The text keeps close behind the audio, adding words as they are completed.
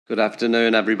Good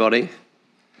afternoon, everybody.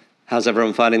 How's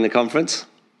everyone finding the conference?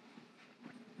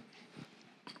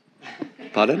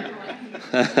 Pardon?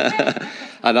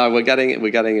 I know we're getting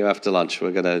you after lunch.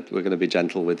 We're gonna be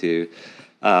gentle with you,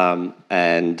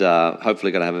 and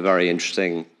hopefully going to have a very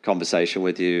interesting conversation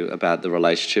with you about the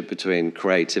relationship between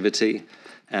creativity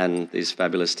and these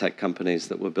fabulous tech companies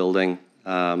that we're building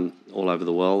all over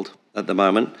the world at the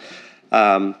moment.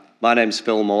 My name's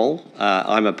Phil Maul.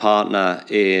 I'm a partner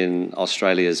in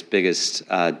Australia's biggest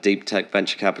deep tech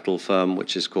venture capital firm,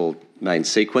 which is called Main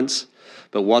Sequence.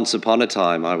 But once upon a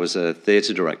time, I was a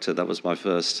theatre director. That was my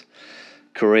first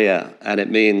career. And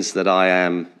it means that I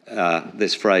am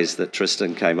this phrase that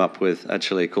Tristan came up with,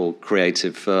 actually called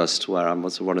creative first, where I'm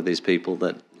also one of these people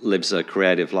that lives a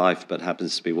creative life but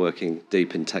happens to be working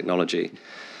deep in technology.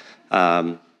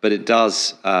 But it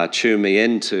does tune me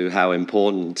into how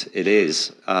important it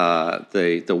is,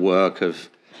 the work of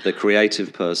the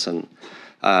creative person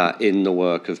in the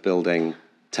work of building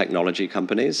technology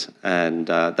companies. And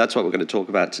that's what we're going to talk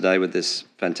about today with this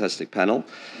fantastic panel.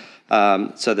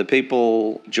 So the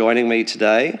people joining me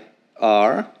today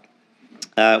are,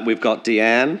 we've got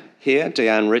Deanne here,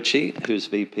 Deanne Ritchie, who's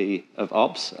VP of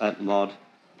Ops at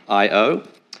Mod.io.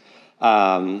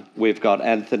 We've got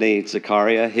Anthony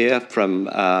Zakaria here from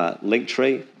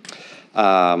Linktree.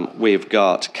 We've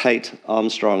got Kate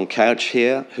Armstrong-Couch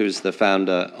here, who's the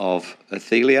founder of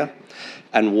Athelia,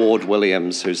 and Ward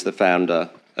Williams, who's the founder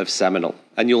of Seminal.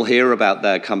 And you'll hear about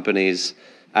their companies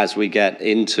as we get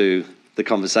into the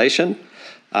conversation.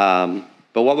 But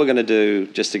what we're going to do,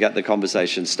 just to get the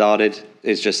conversation started,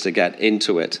 is just to get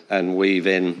into it and weave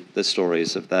in the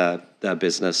stories of their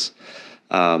business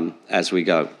as we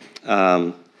go.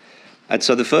 And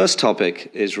so the first topic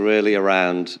is really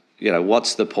around,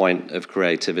 what's the point of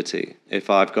creativity? If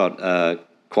I've got a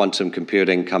quantum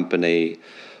computing company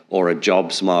or a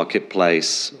jobs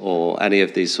marketplace or any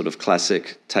of these sort of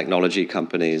classic technology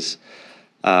companies,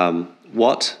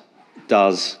 what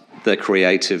does the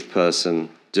creative person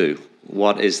do?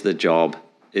 What is the job?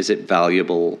 Is it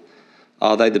valuable?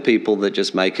 Are they the people that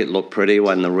just make it look pretty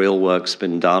when the real work's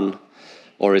been done?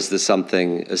 Or is there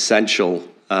something essential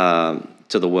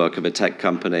to the work of a tech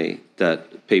company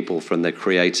that people from the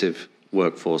creative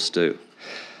workforce do?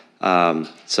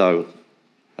 So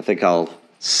I think I'll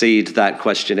seed that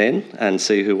question in and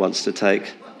see who wants to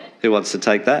take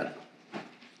that.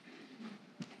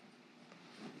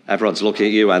 Everyone's looking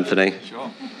at you, Anthony. Sure.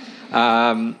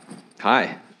 Hi.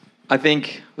 I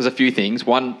think there's a few things.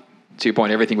 One, to your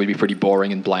point, everything would be pretty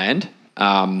boring and bland.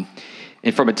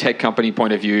 And from a tech company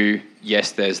point of view,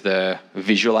 yes, there's the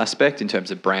visual aspect in terms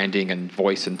of branding and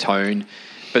voice and tone,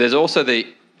 but there's also the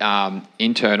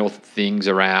internal things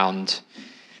around,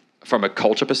 from a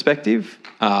culture perspective.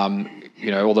 All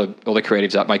the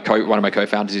creatives. One of my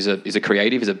co-founders is a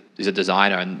creative, is a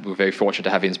designer, and we're very fortunate to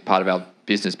have him as part of our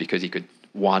business because he could,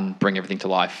 one, bring everything to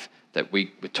life that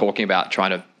we were talking about,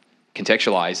 trying to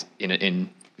contextualize in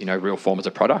real form as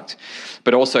a product,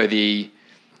 but also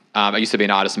I used to be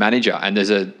an artist manager, and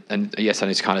yes, and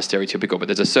it's kind of stereotypical, but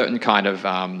there's a certain kind of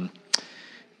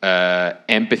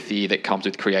empathy that comes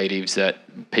with creatives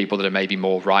that people that are maybe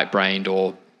more right-brained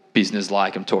or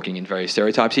business-like, I'm talking in various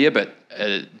stereotypes here, but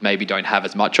maybe don't have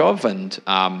as much of, and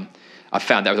I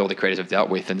found that with all the creatives I've dealt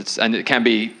with, and it can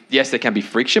be, yes, there can be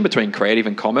friction between creative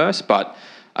and commerce, but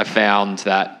I found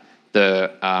that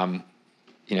the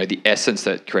essence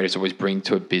that creatives always bring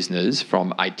to a business,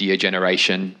 from idea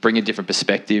generation, bring a different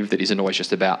perspective that isn't always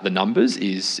just about the numbers,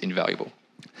 is invaluable.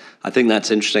 I think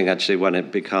that's interesting, actually, when it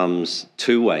becomes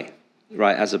two-way,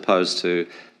 right? As opposed to,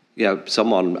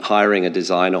 someone hiring a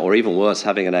designer, or even worse,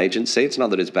 having an agency. It's not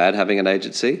that it's bad having an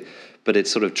agency, but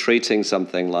it's sort of treating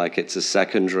something like it's a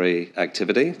secondary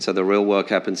activity. So the real work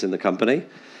happens in the company,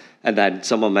 and then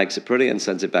someone makes it pretty and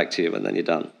sends it back to you, and then you're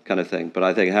done, kind of thing. But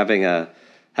I think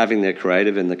having the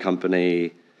creative in the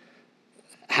company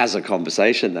has a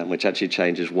conversation then, which actually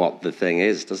changes what the thing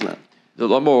is, doesn't it? There's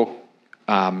a lot more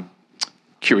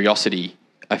curiosity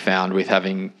I found with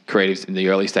having creatives in the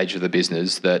early stage of the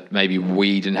business that maybe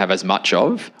we didn't have as much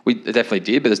of. We definitely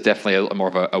did, but there's definitely more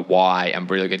of a why, and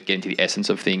really get into the essence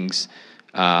of things.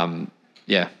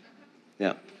 Yeah.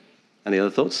 Any other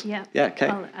thoughts? Yeah. Yeah, Kate.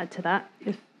 I'll add to that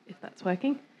if that's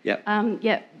working. Yeah.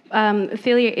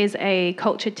 Athelia is a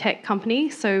culture tech company,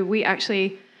 so we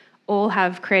actually all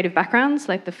have creative backgrounds,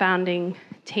 like the founding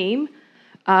team,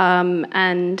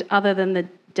 and other than the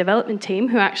development team,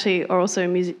 who actually are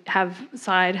also have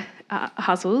side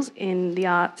hustles in the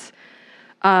arts,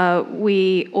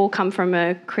 we all come from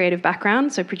a creative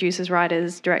background, so producers,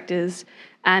 writers, directors,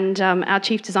 and our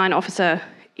chief design officer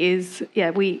is,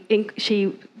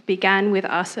 she began with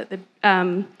us at the.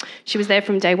 She was there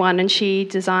from day one, and she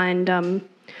designed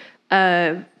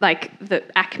like the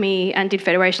Acme and did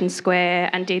Federation Square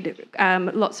and did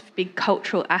lots of big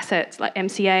cultural assets like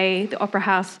MCA, the Opera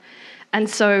House. And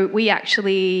so we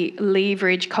actually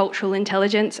leverage cultural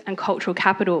intelligence and cultural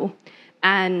capital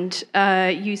and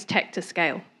use tech to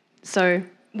scale. So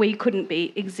we couldn't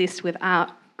exist without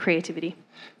creativity.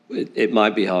 It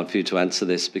might be hard for you to answer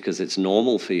this because it's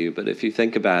normal for you, but if you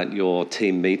think about your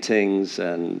team meetings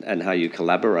and how you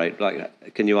collaborate,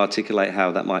 like, can you articulate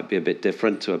how that might be a bit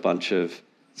different to a bunch of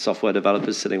software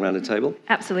developers sitting around a table?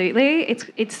 Absolutely.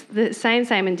 It's the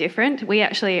same and different. We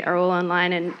actually are all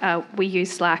online, and we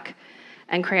use Slack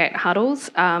and create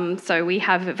huddles. So we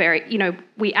have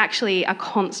we actually are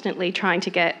constantly trying to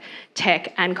get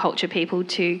tech and culture people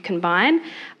to combine,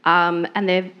 and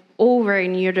they're all very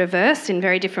neurodiverse in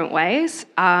very different ways,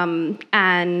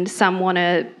 and some want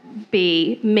to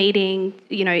be meeting,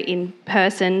 in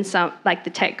person. Some, like the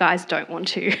tech guys, don't want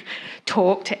to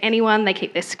talk to anyone. They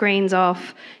keep their screens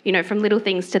off. From little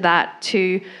things to that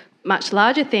to much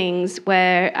larger things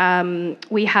where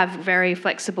we have very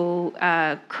flexible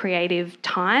creative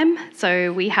time.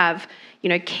 So we have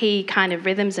key kind of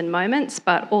rhythms and moments,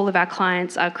 but all of our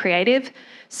clients are creative.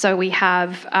 So we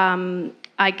have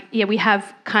we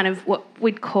have kind of what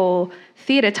we'd call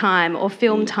theatre time or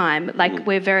film time. Like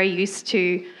we're very used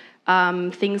to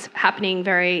things happening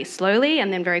very slowly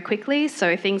and then very quickly.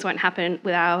 So things won't happen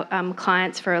with our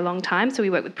clients for a long time. So we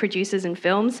work with producers and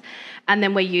films, and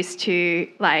then we're used to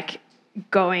like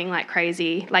going like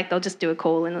crazy. Like they'll just do a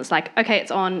call and it's like, okay,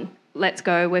 it's on, let's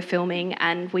go, we're filming,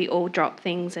 and we all drop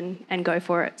things and go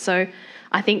for it. So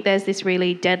I think there's this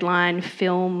really deadline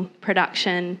film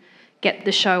production, get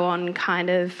the show on kind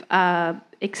of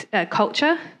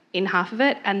culture in half of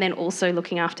it, and then also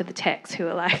looking after the techs who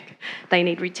are like, they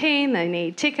need routine, they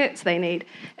need tickets, they need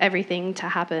everything to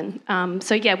happen.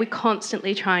 So yeah, we're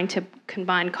constantly trying to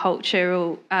combine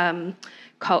cultural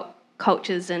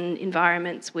cultures and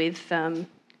environments with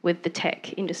the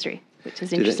tech industry, which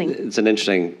is interesting. It's an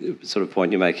interesting sort of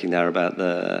point you're making there about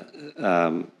the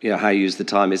how you use the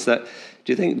time. Is that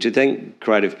do you think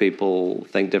creative people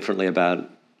think differently about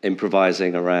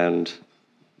improvising around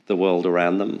the world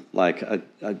around them? Like if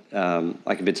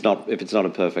it's not a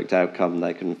perfect outcome,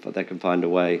 they can find a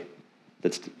way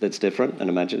that's different and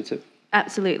imaginative.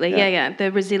 Absolutely, yeah.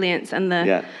 The resilience and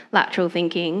the lateral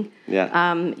thinking. Yeah,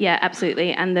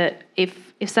 absolutely. And that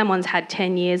if someone's had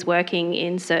 10 years working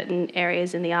in certain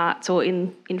areas in the arts or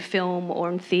in film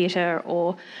or in theatre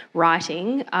or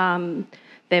writing,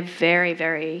 they're very,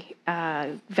 very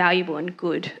valuable and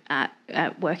good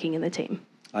at working in the team.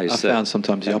 I found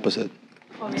sometimes the opposite.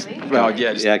 Oh, really? Well,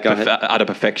 yeah, just go ahead. Utter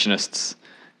perfectionists.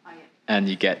 And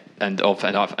you get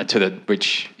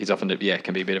which is often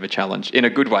can be a bit of a challenge in a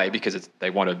good way because they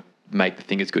want to make the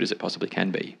thing as good as it possibly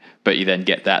can be. But you then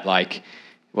get that like,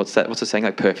 what's the saying,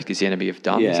 like perfect is the enemy of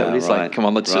done. Yeah, so it is right. like, come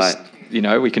on, let's just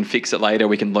we can fix it later,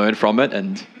 we can learn from it,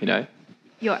 and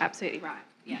You're absolutely right.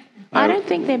 Yeah. I don't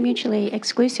think they're mutually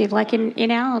exclusive. Like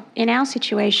in our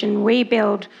situation, we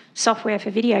build software for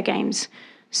video games.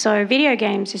 So video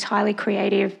games is highly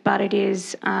creative, but it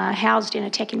is housed in a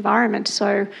tech environment.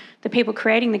 So the people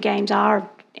creating the games are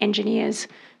engineers.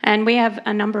 And we have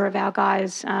a number of our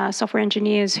guys, software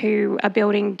engineers, who are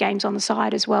building games on the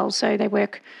side as well. So they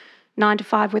work 9 to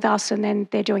 5 with us, and then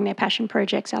they're doing their passion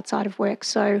projects outside of work.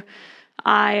 So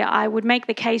I would make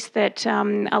the case that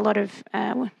a lot of,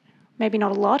 maybe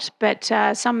not a lot, but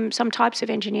some types of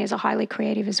engineers are highly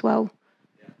creative as well.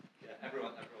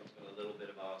 Everyone's got a little bit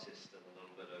of artist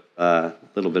and a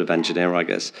little bit of engineer, I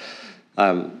guess.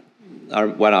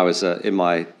 When I was in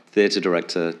my theatre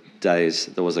director days,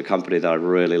 there was a company that I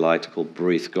really liked called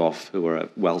Breath Goff, who were a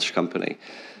Welsh company,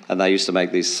 and they used to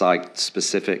make these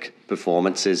site-specific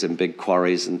performances in big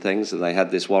quarries and things. And they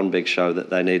had this one big show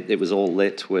that it was all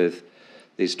lit with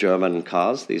these German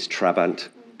cars, these Trabant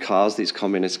cars, these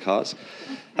communist cars,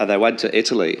 and they went to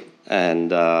Italy.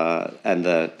 And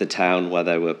the town where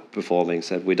they were performing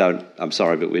said, I'm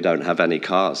sorry, but we don't have any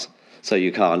cars. So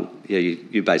you can't,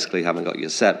 you basically haven't got your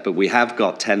set, but we have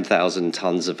got 10,000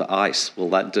 tons of ice. Will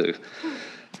that do?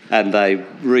 And they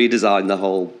redesigned the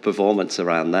whole performance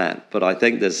around that. But I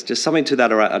think there's just something to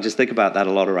that around. I just think about that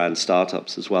a lot around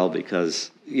startups as well,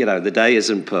 because, the day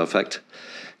isn't perfect.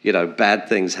 Bad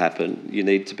things happen. You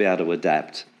need to be able to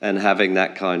adapt. And having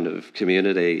that kind of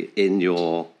community in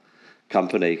your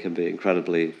company can be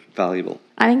incredibly valuable.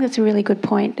 I think that's a really good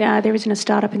point. There isn't a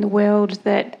startup in the world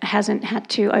that hasn't had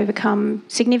to overcome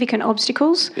significant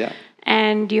obstacles. Yeah.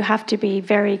 And you have to be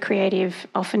very creative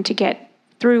often to get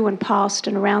through and past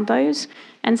and around those.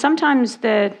 And sometimes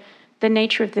the the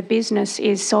nature of the business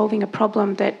is solving a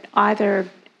problem that either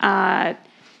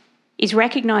is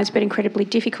recognised but incredibly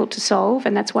difficult to solve,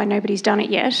 and that's why nobody's done it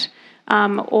yet,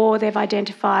 or they've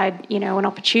identified, an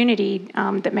opportunity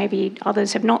that maybe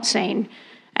others have not seen.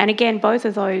 And again, both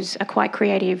of those are quite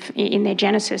creative in their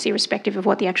genesis, irrespective of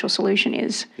what the actual solution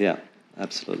is. Yeah,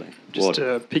 absolutely. Just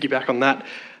to piggyback on that,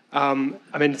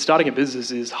 starting a business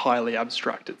is highly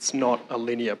abstract. It's not a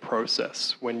linear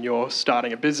process. When you're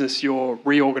starting a business, you're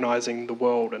reorganising the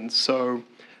world. And so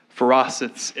for us,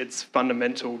 it's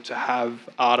fundamental to have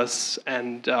artists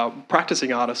and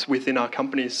practicing artists within our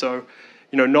companies. So,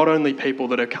 not only people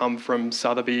that have come from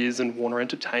Sotheby's and Warner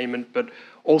Entertainment, but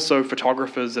also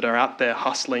photographers that are out there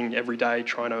hustling every day,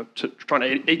 trying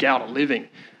to eke out a living.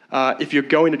 If you're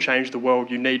going to change the world,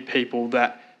 you need people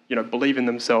that believe in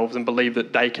themselves and believe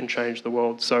that they can change the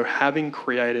world. So having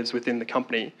creatives within the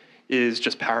company is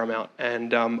just paramount.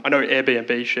 And I know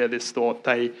Airbnb share this thought.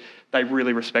 They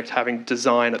really respect having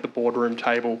design at the boardroom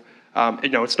table.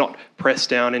 It's not pressed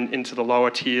down into the lower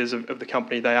tiers of the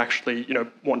company. They actually,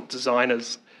 want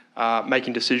designers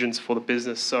making decisions for the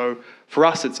business. So for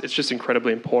us, it's just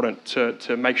incredibly important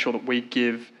to make sure that we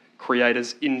give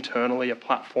creators internally a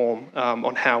platform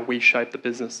on how we shape the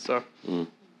business. So.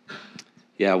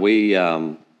 Yeah, we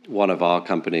one of our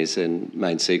companies in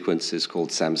main sequence is called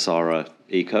Samsara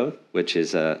Eco, which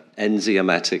is a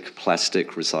enzymatic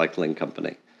plastic recycling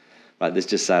company. Right, this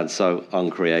just sounds so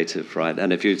uncreative, right?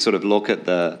 And if you sort of look at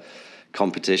the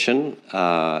competition,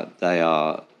 they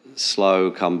are slow,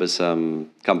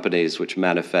 cumbersome companies which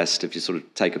manifest. If you sort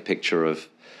of take a picture of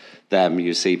them,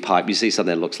 you see something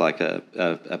that looks like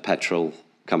a petrol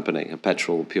company, a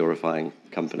petrol purifying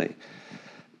company.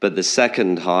 But the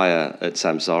second hire at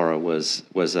Samsara was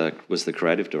the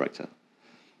creative director,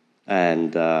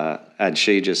 and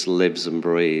she just lives and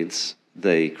breathes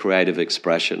the creative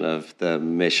expression of the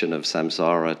mission of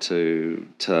Samsara to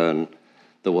turn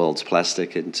the world's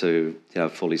plastic into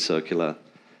fully circular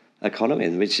economy,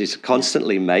 in which she's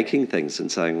constantly making things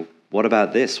and saying, what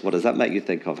about this? What does that make you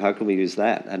think of? How can we use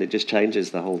that? And it just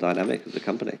changes the whole dynamic of the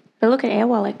company. But look at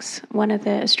Airwallex, one of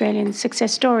the Australian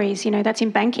success stories. That's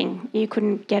in banking. You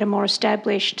couldn't get a more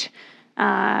established,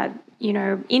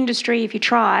 industry if you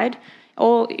tried,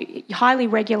 or highly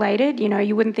regulated.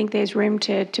 You wouldn't think there's room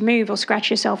to move or scratch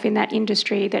yourself in that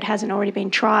industry that hasn't already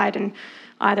been tried and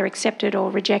either accepted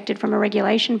or rejected from a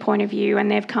regulation point of view.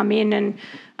 And they've come in and,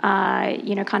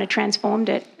 kind of transformed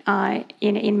it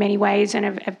in many ways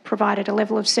and have provided a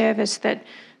level of service that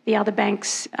the other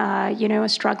banks, are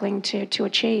struggling to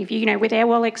achieve. With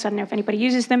Airwallex, I don't know if anybody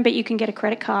uses them, but you can get a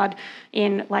credit card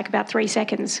in like about 3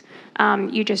 seconds.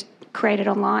 You just create it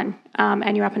online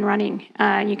and you're up and running.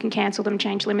 You can cancel them,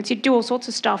 change limits. You do all sorts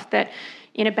of stuff that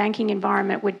in a banking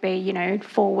environment would be,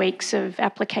 4 weeks of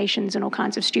applications and all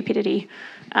kinds of stupidity.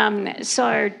 Even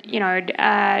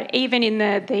in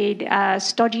the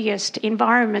stodgiest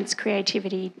environments,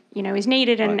 creativity, is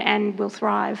needed and will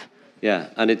thrive. Yeah,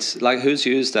 and it's like, who's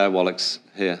used Airwallex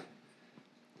here?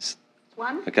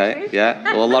 One. Okay, two. yeah.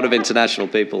 Well, a lot of international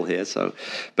people here. So,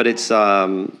 but it's,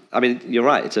 you're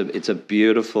right. It's a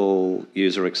beautiful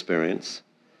user experience.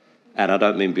 And I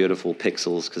don't mean beautiful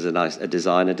pixels, because a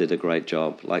designer did a great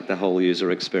job. Like, the whole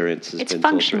user experience has been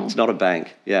functional. It's not a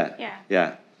bank.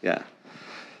 Yeah.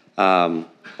 All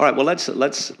right. Well,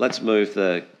 let's move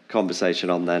the conversation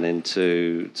on then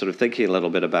into sort of thinking a little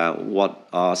bit about what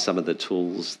are some of the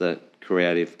tools that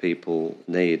creative people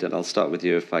need. And I'll start with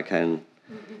you if I can,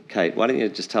 Kate. Why don't you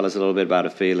just tell us a little bit about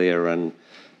Ophelia and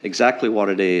exactly what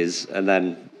it is, and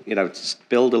then just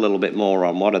build a little bit more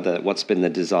on what's been the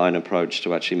design approach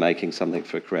to actually making something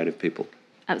for creative people.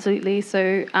 Absolutely.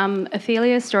 So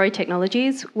Ophelia Story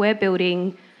Technologies, we're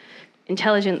building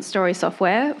intelligent story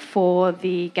software for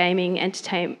the gaming,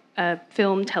 entertainment,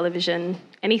 film, television,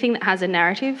 anything that has a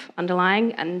narrative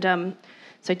underlying. And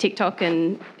so TikTok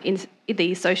and in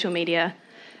the social media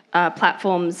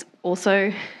platforms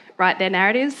also write their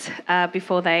narratives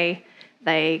before they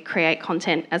create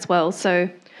content as well. So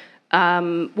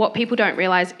what people don't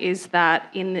realise is that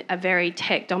in a very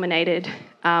tech-dominated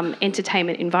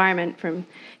entertainment environment, from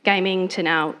gaming to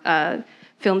now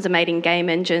films are made in game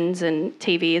engines and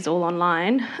TV is all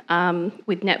online,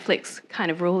 with Netflix kind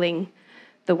of ruling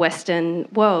the Western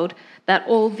world, that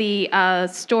all the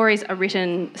stories are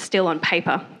written still on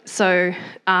paper. So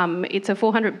it's a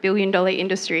 $400 billion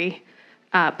industry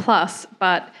plus,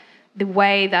 but the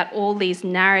way that all these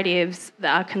narratives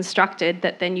that are constructed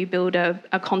that then you build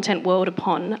a content world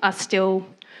upon are still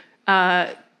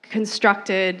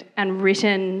constructed and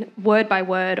written word by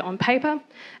word on paper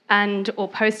or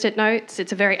post-it notes.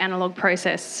 It's a very analog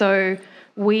process. So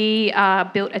we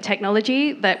built a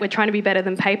technology that we're trying to be better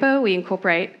than paper. We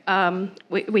incorporate,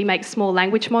 we make small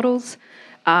language models.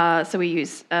 So we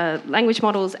use language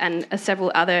models and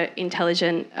several other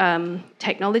intelligent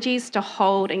technologies to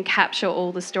hold and capture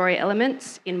all the story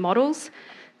elements in models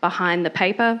behind the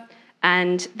paper,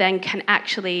 and then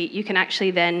you can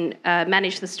actually then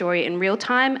manage the story in real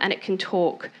time, and it can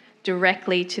talk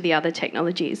directly to the other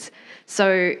technologies.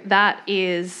 So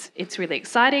it's really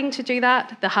exciting to do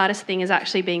that. The hardest thing is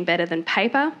actually being better than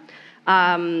paper.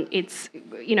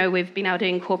 We've been able to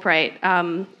incorporate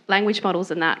language models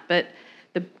in that, but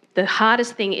the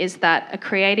hardest thing is that a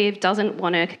creative doesn't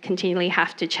want to continually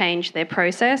have to change their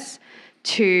process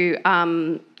to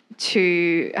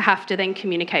have to then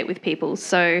communicate with people.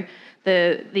 So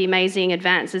the amazing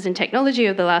advances in technology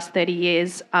of the last 30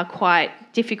 years are quite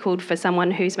difficult for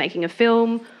someone who's making a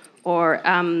film or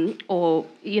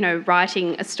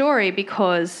writing a story,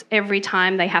 because every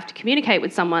time they have to communicate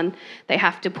with someone, they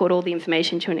have to put all the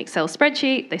information to an Excel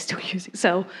spreadsheet. They still use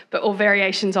Excel, but all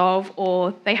variations of,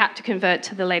 or they have to convert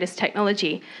to the latest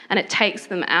technology, and it takes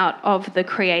them out of the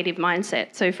creative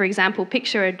mindset. So, for example,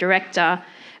 picture a director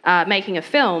making a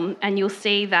film, and you'll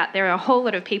see that there are a whole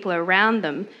lot of people around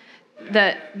them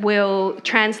that will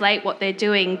translate what they're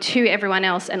doing to everyone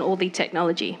else and all the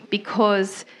technology,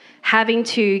 because having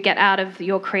to get out of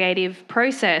your creative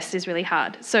process is really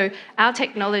hard. So our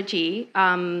technology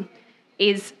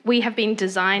we have been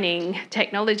designing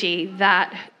technology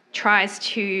that tries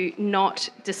to not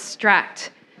distract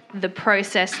the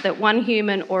process that one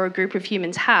human or a group of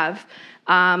humans have.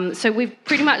 So we've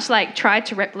pretty much tried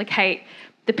to replicate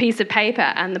the piece of paper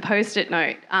and the post-it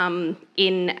note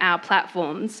in our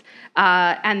platforms,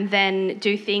 and then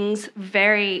do things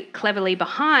very cleverly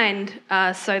behind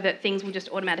so that things will just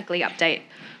automatically update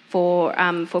for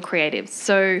creatives.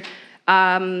 So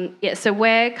so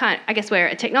we're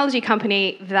a technology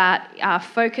company that are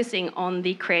focusing on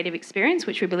the creative experience,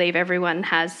 which we believe everyone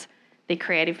has the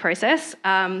creative process.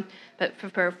 But for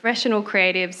professional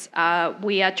creatives,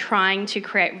 we are trying to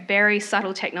create very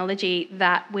subtle technology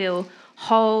that will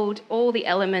hold all the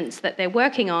elements that they're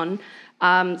working on,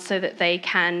 so that they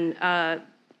can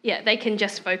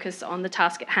just focus on the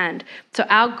task at hand. So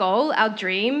our goal, our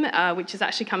dream, which is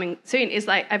actually coming soon, is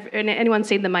anyone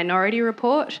seen the Minority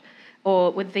Report,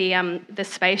 or with the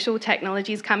spatial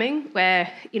technologies coming, where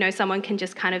someone can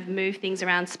just kind of move things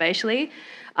around spatially.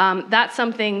 That's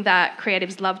something that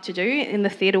creatives love to do in the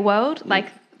theatre world.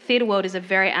 Theatre world is a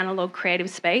very analog creative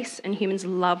space, and humans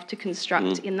love to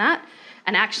construct in that.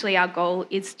 And actually our goal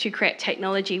is to create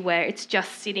technology where it's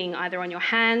just sitting either on your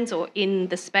hands or in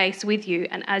the space with you,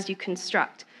 and as you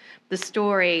construct the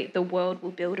story, the world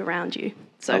will build around you.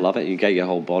 So I love it. You get your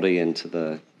whole body into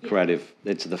the creative,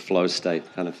 into the flow state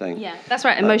kind of thing. Yeah, that's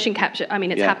right. Emotion capture. I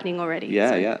mean, it's happening already.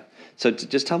 Yeah. So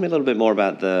just tell me a little bit more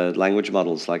about the language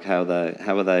models, how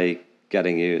are they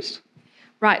getting used?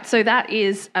 Right, so that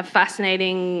is a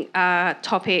fascinating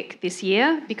topic this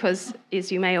year, because,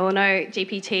 as you may all know,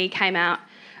 GPT came out,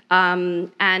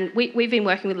 and we've been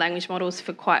working with language models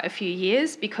for quite a few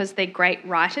years, because they're great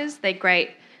writers. They're great,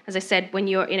 as I said, when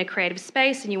you're in a creative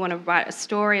space and you want to write a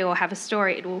story or have a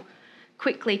story, it will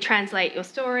quickly translate your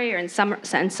story and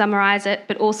summarize it,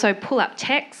 but also pull up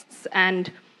texts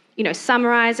and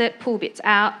summarize it, pull bits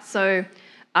out. So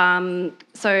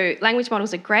language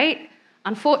models are great.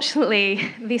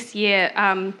 Unfortunately, this year,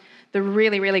 the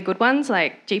really, really good ones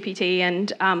like GPT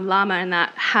and Llama and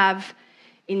that have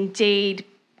indeed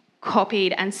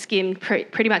copied and skimmed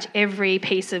pretty much every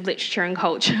piece of literature and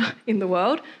culture in the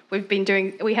world.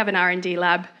 We have an R&D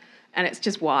lab, and it's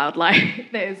just wild.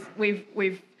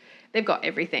 They've got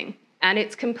everything, and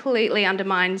it's completely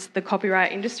undermines the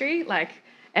copyright industry.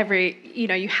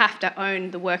 You have to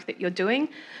own the work that you're doing.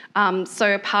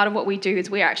 So part of what we do is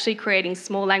we're actually creating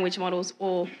small language models,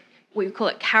 or we call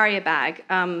it carrier bag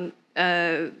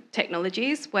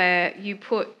technologies, where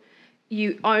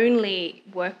you only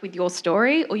work with your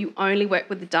story, or you only work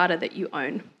with the data that you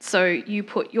own. So you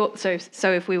put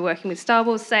so if we were working with Star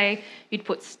Wars, say, you'd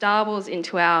put Star Wars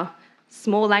into our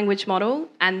small language model,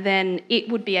 and then it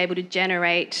would be able to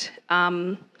generate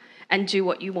and do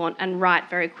what you want and write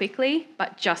very quickly,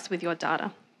 but just with your data.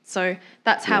 So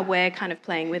that's how we're kind of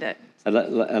playing with it.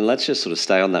 And let's just sort of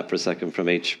stay on that for a second from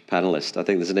each panelist. I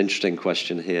think there's an interesting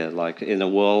question here. In a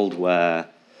world where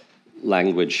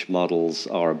language models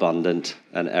are abundant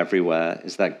and everywhere,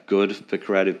 is that good for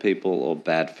creative people or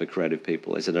bad for creative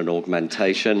people? Is it an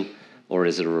augmentation or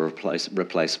is it a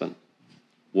replacement?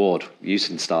 Ward, you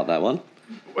can start that one.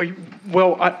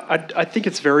 Well, I think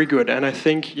it's very good, and I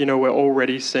think we're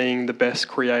already seeing the best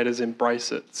creators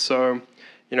embrace it. So,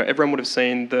 everyone would have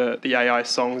seen the AI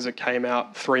songs that came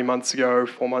out 3 months ago,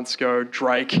 4 months ago.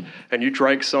 Drake, a new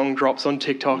Drake song drops on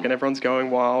TikTok and everyone's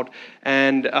going wild.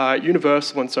 And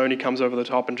Universal and Sony comes over the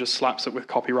top and just slaps it with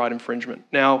copyright infringement.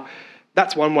 Now,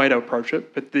 that's one way to approach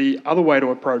it, but the other way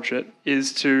to approach it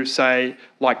is to say,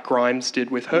 like Grimes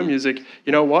did with her music,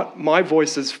 you know what? My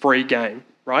voice is free game,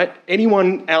 right?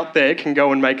 Anyone out there can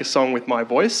go and make a song with my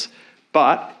voice,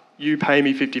 but you pay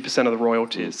me 50% of the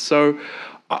royalties. So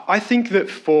I think that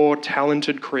for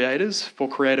talented creators, for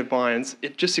creative minds,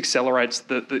 it just accelerates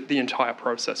the entire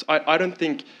process. I don't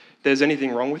think there's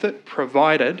anything wrong with it,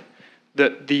 provided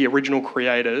that the original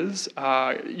creators,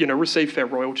 receive fair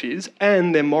royalties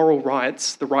and their moral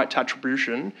rights, the right to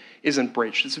attribution, isn't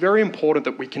breached. It's very important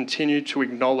that we continue to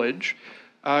acknowledge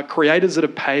creators that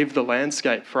have paved the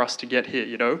landscape for us to get here.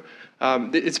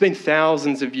 It's been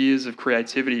thousands of years of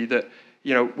creativity that,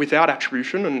 without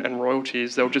attribution and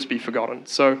royalties, they'll just be forgotten.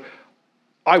 So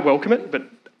I welcome it, but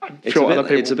I'm sure other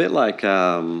people... It's a bit like,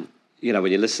 when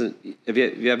you listen... Have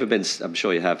you ever been... I'm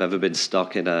sure you have, ever been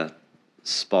stuck in a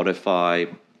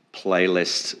Spotify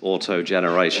playlist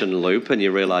auto-generation loop and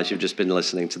you realise you've just been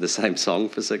listening to the same song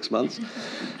for 6 months?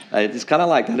 It's kind of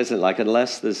like that, isn't it? Like,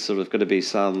 unless there's sort of going to be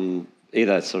some...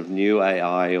 either sort of new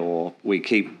AI or we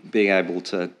keep being able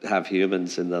to have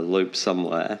humans in the loop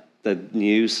somewhere, the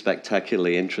new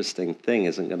spectacularly interesting thing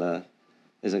isn't gonna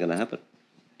happen.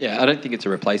 Yeah, I don't think it's a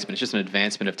replacement. It's just an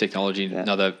advancement of technology,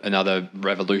 another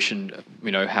revolution.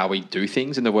 How we do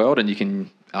things in the world, and you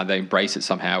can either embrace it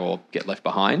somehow or get left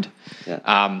behind.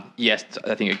 Yeah. Yes,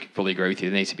 I think I fully agree with you.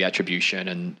 There needs to be attribution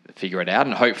and figure it out,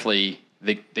 and hopefully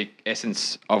the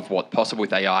essence of what's possible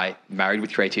with AI married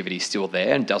with creativity is still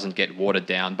there and doesn't get watered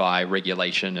down by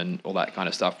regulation and all that kind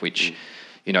of stuff, which,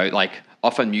 like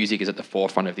often music is at the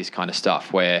forefront of this kind of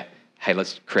stuff where, hey,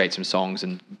 let's create some songs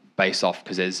and base off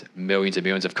because there's millions and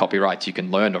millions of copyrights you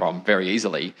can learn from very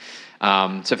easily.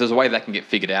 So if there's a way that can get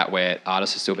figured out where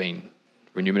artists are still being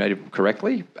remunerated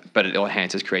correctly, but it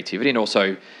enhances creativity and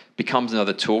also becomes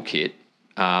another toolkit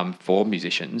for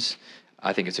musicians,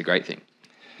 I think it's a great thing.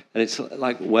 And it's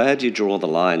like, where do you draw the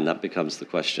line? That becomes the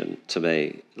question to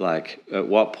me. Like, at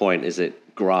what point is it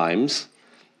Grimes?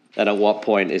 And at what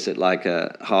point is it like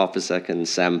a half a second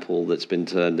sample that's been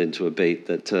turned into a beat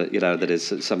that, that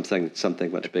is something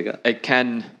much bigger?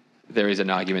 There is an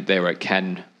argument there where it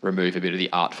can remove a bit of the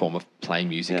art form of playing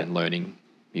music and learning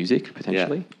music,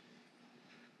 potentially. Yeah.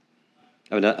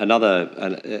 I mean,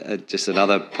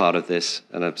 another part of this,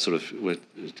 and I'm sort of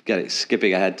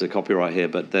skipping ahead to copyright here,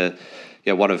 but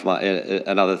one of my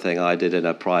another thing I did in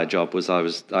a prior job was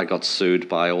I got sued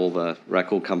by all the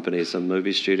record companies and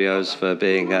movie studios for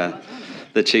being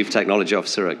the chief technology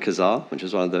officer at Kazaa, which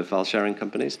was one of the file sharing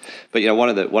companies. But one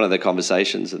of the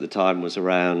conversations at the time was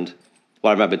around. Well,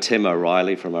 I remember Tim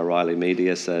O'Reilly from O'Reilly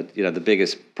Media said, the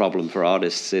biggest problem for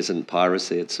artists isn't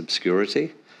piracy, it's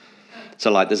obscurity. So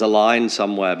like, there's a line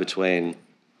somewhere between,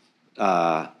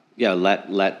 let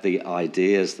the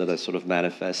ideas that are sort of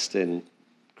manifest in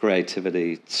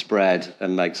creativity spread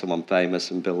and make someone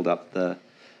famous and build up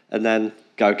and then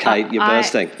go, Kate, you're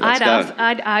bursting.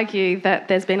 I'd argue that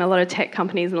there's been a lot of tech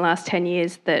companies in the last 10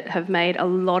 years that have made a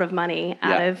lot of money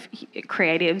out of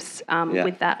creatives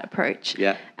with that approach.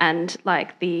 Yeah. And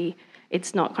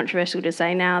it's not controversial to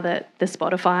say now that the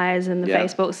Spotifys and the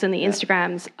Facebooks and the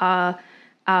Instagrams are,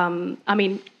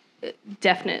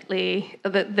 definitely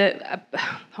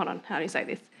hold on, how do you say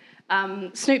this?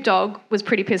 Snoop Dogg was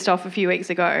pretty pissed off a few weeks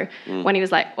ago when he was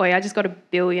like, "Oi, I just got 1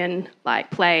 billion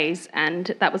plays,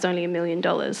 and that was only $1 million.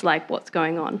 Like, what's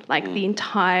going on?" The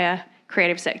entire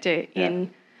creative sector in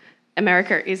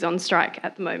America is on strike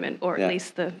at the moment, or at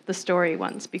least the story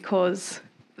ones, because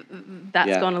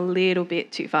that's gone a little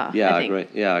bit too far. Yeah, I think. agree.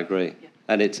 Yeah, I agree. Yeah.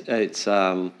 And it's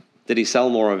did he sell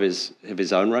more of his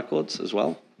own records as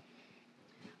well?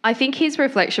 I think his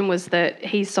reflection was that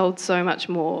he sold so much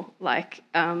more.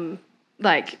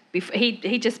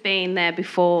 He'd just been there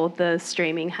before the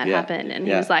streaming had happened, and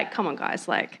he was like, "Come on, guys!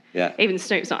 Even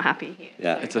Snoop's not happy here."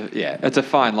 Yeah, it's a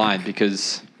fine line,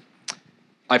 because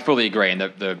I fully agree, and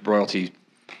the royalty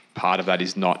part of that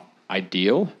is not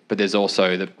ideal. But there's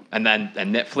also and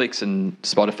Netflix and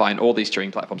Spotify and all these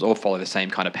streaming platforms all follow the same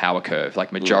kind of power curve.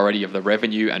 Like, majority of the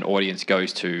revenue and audience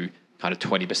goes to kind of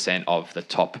 20% of the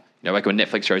top. Like when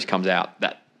Netflix shows comes out,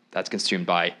 that's consumed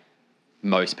by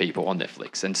most people on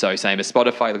Netflix. And so same as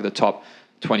Spotify, look at the top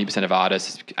 20% of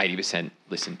artists, 80%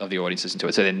 of the audience listen to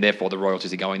it. So then therefore the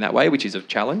royalties are going that way, which is a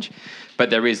challenge. But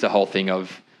there is the whole thing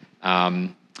of,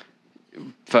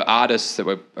 for artists that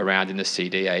were around in the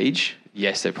CD age,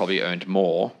 yes, they probably earned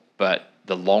more, but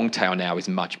the long tail now is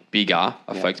much bigger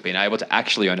of folks being able to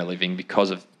actually earn a living because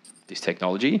of this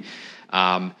technology.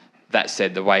 That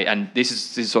said, the way, and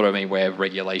this is sort of where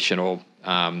regulation or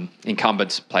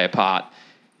incumbents play a part.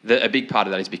 A big part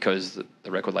of that is because the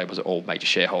record labels are all major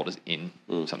shareholders in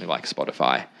something like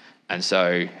Spotify. And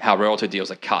so how royalty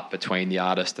deals are cut between the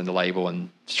artist and the label and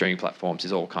streaming platforms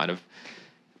is all kind of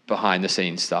behind the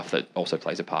scenes stuff that also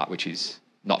plays a part, which is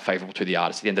not favourable to the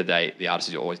artist. At the end of the day, the artist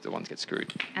is always the ones that get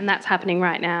screwed. And that's happening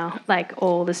right now. Like,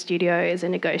 all the studios are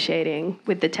negotiating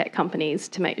with the tech companies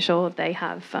to make sure they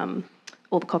have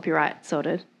all the copyright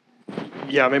sorted.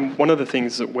 Yeah, I mean, one of the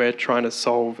things that we're trying to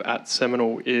solve at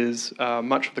Seminole is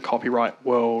much of the copyright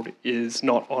world is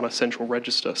not on a central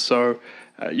register. So,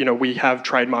 we have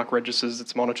trademark registers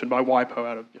that's monitored by WIPO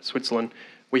out of Switzerland.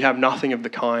 We have nothing of the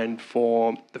kind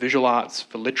for the visual arts,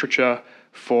 for literature,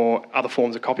 for other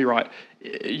forms of copyright.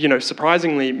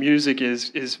 Surprisingly, music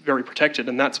is very protected,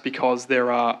 and that's because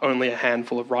there are only a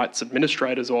handful of rights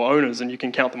administrators or owners, and you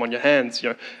can count them on your hands.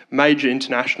 Major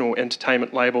international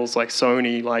entertainment labels like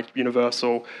Sony, like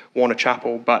Universal, Warner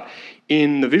Chappell. But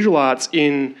in the visual arts,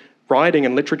 in writing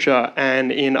and literature,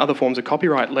 and in other forms of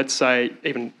copyright, let's say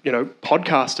even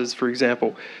podcasters, for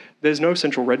example, there's no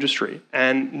central registry,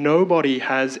 and nobody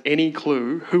has any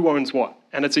clue who owns what.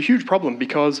 And it's a huge problem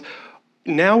because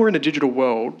now we're in a digital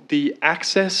world. The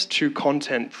access to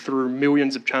content through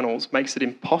millions of channels makes it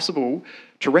impossible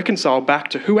to reconcile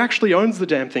back to who actually owns the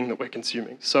damn thing that we're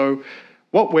consuming. So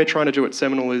what we're trying to do at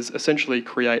Seminole is essentially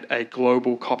create a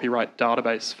global copyright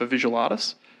database for visual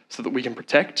artists so that we can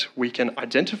protect, we can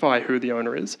identify who the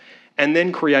owner is, and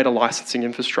then create a licensing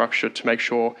infrastructure to make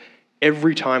sure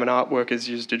every time an artwork is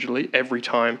used digitally, every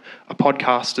time a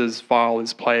podcaster's file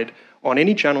is played on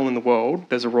any channel in the world,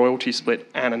 there's a royalty split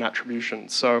and an attribution.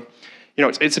 So,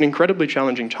 it's an incredibly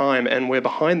challenging time, and we're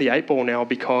behind the 8 ball now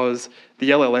because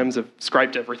the LLMs have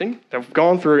scraped everything. They've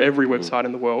gone through every website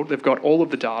in the world. They've got all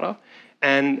of the data.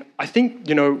 And I think,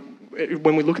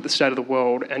 when we look at the state of the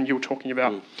world, and you were talking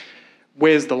about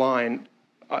where's the line,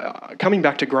 coming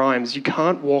back to Grimes, you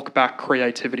can't walk back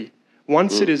creativity.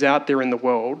 Once it is out there in the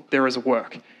world, there is a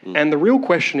work. And the real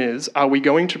question is, are we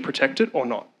going to protect it or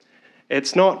not?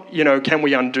 It's not, can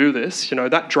we undo this?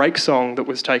 That Drake song that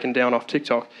was taken down off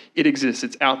TikTok, it exists.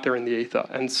 It's out there in the ether.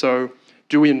 And so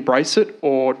do we embrace it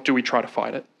or do we try to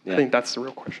fight it? Yeah. I think that's the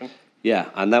real question. Yeah,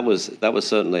 and that was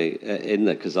certainly in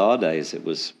the Kazaa days, it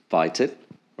was fight it,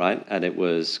 right? And it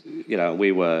was,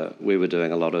 we were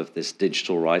doing a lot of this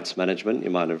digital rights management, you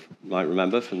might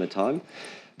remember from the time.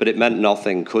 But it meant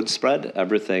nothing could spread.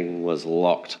 Everything was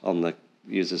locked on the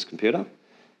user's computer.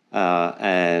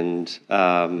 And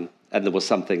there was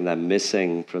something then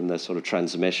missing from the sort of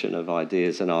transmission of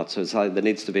ideas and art. So it's like there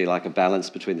needs to be like a balance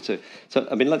between the two. So,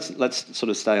 I mean, let's sort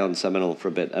of stay on Seminole for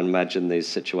a bit and imagine these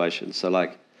situations. So,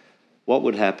 like, what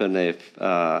would happen if,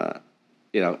 I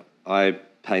do a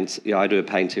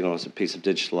painting or a piece of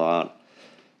digital art,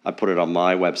 I put it on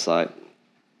my website,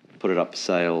 put it up for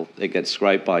sale, it gets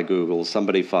scraped by Google,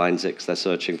 somebody finds it because they're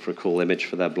searching for a cool image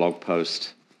for their blog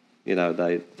post.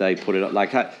 They put it up.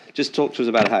 Like, just talk to us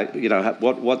about how,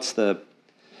 what's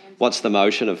the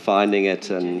motion of finding it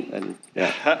and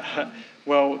yeah.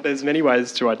 Well, there's many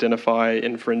ways to identify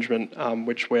infringement,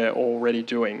 which we're already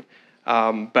doing.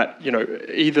 But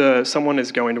either someone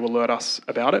is going to alert us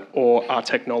about it, or our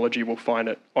technology will find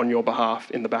it on your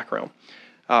behalf in the background.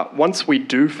 Once we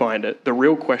do find it, the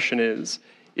real question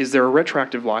is there a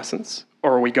retroactive license?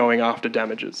 Or are we going after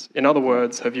damages? In other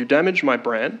words, have you damaged my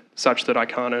brand such that I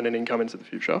can't earn an income into the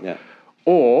future? Yeah.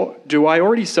 Or do I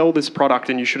already sell this product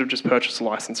and you should have just purchased a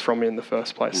license from me in the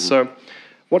first place? So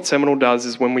what Seminole does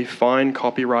is when we find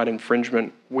copyright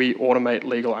infringement, we automate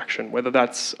legal action, whether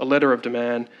that's a letter of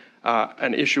demand,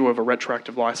 an issue of a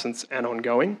retroactive license, and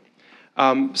ongoing.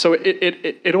 So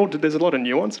it all, there's a lot of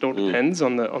nuance. It all depends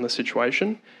on the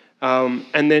situation.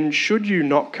 And then should you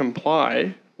not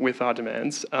comply with our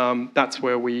demands, that's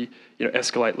where we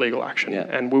escalate legal action,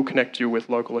 and we'll connect you with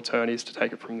local attorneys to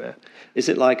take it from there. Is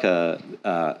it like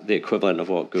the equivalent of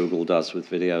what Google does with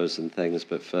videos and things,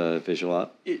 but for visual art?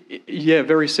 Yeah,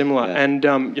 very similar. Yeah. And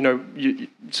you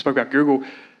spoke about Google.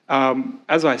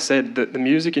 As I said, the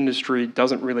music industry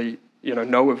doesn't really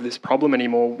know of this problem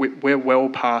anymore. We're well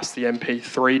past the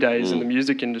MP3 days in the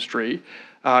music industry.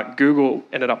 Google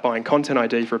ended up buying Content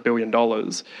ID for $1 billion.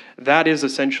 That is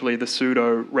essentially the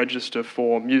pseudo register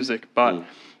for music, but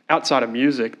outside of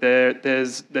music,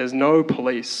 there's no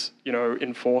police,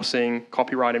 enforcing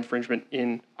copyright infringement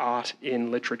in art,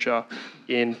 in literature,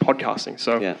 in podcasting.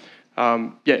 So,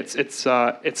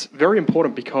 it's very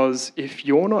important because if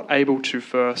you're not able to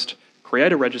first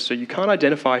create a register, you can't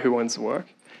identify who owns the work,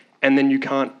 and then you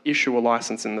can't issue a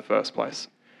license in the first place.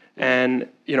 And,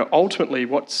 ultimately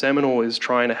what Seminole is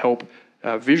trying to help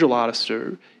visual artists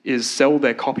do is sell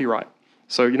their copyright.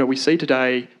 So, we see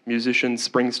today musicians,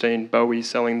 Springsteen, Bowie,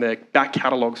 selling their back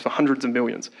catalogues for hundreds of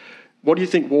millions. What do you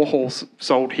think Warhol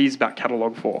sold his back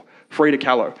catalogue for? Frida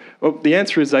Kahlo. Well, the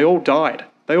answer is they all died.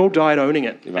 They all died owning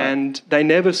it, right. And they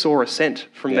never saw a cent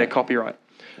from their copyright.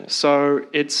 Yeah. So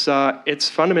it's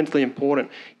fundamentally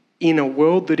important in a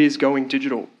world that is going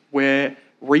digital, where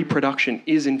reproduction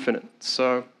is infinite.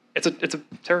 So it's a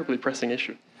terribly pressing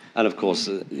issue. And of course,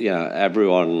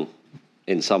 everyone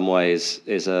in some ways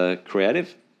is a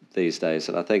creative these days.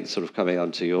 And I think sort of coming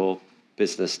onto your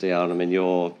business, Dion, I mean,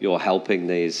 you're helping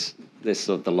this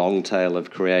sort of the long tail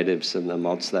of creatives and the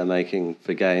mods they're making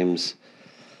for games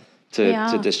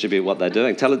to distribute what they're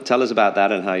doing. Tell us about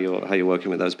that and how you're working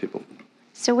with those people.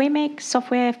 So we make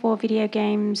software for video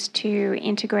games to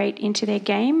integrate into their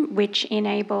game, which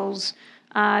enables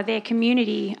their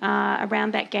community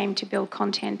around that game to build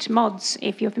content, mods,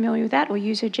 if you're familiar with that, or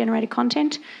user-generated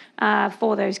content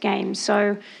for those games.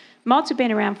 So mods have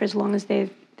been around for as long as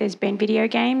there's been video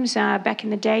games. Back in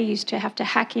the day, you used to have to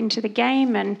hack into the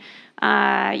game, and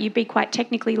you'd be quite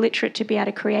technically literate to be able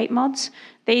to create mods.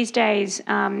 These days,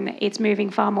 it's moving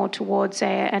far more towards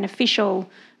an official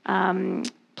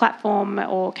platform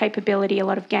or capability. A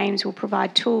lot of games will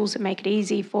provide tools that make it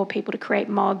easy for people to create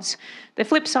mods. The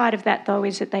flip side of that, though,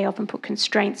 is that they often put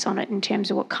constraints on it in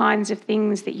terms of what kinds of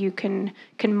things that you can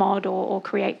mod or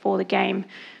create for the game.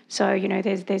 So,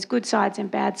 there's good sides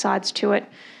and bad sides to it.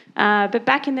 But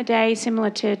back in the day, similar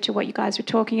to what you guys were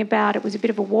talking about, it was a bit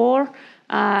of a war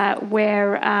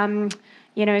where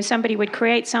somebody would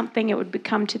create something, it would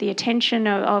come to the attention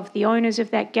of the owners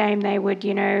of that game. They would,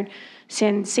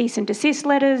 send cease and desist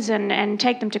letters and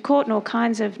take them to court, and all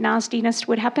kinds of nastiness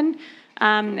would happen.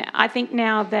 I think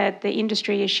now that the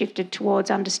industry has shifted towards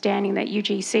understanding that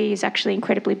UGC is actually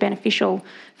incredibly beneficial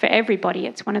for everybody.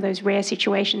 It's one of those rare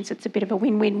situations. It's a bit of a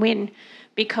win-win-win,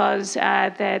 because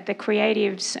the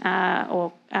creatives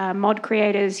or mod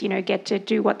creators, get to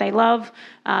do what they love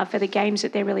for the games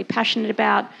that they're really passionate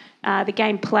about. The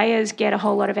game players get a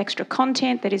whole lot of extra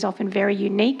content that is often very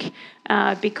unique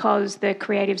because the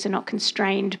creatives are not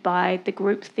constrained by the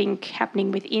groupthink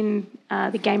happening within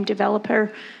the game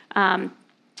developer.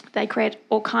 They create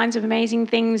all kinds of amazing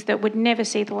things that would never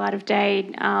see the light of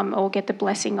day or get the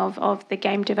blessing of the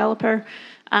game developer.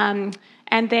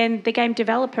 And then the game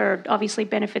developer obviously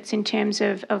benefits in terms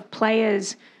of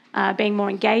players being more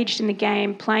engaged in the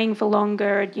game, playing for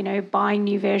longer, buying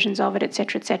new versions of it, et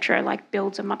cetera, like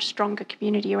builds a much stronger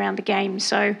community around the game.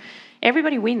 So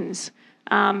everybody wins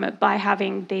by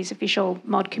having these official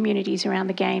mod communities around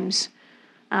the games.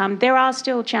 There are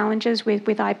still challenges with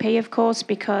IP, of course,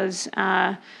 because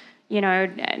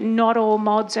not all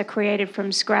mods are created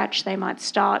from scratch. They might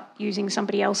start using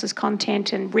somebody else's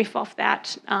content and riff off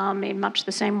that in much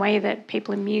the same way that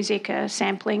people in music are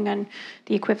sampling and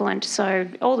the equivalent. So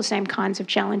all the same kinds of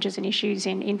challenges and issues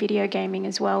in video gaming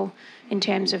as well, in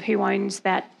terms of who owns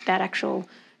that actual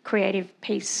creative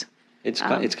piece. It's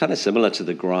kind of similar to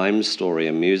the Grimes story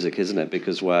in music, isn't it?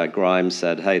 Because where Grimes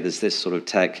said, hey, there's this sort of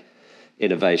tech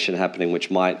innovation happening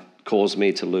which might cause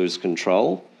me to lose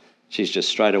control. She's just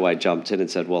straight away jumped in and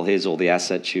said, well, here's all the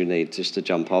assets you need just to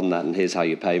jump on that, and here's how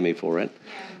you pay me for it.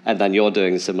 And then you're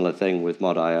doing a similar thing with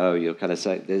Mod.io. You're kind of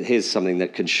saying, here's something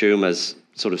that consumers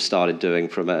sort of started doing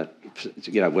from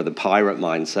with a pirate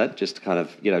mindset, just to kind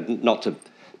of,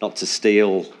 not to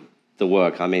steal the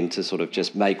work. I mean, to sort of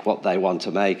just make what they want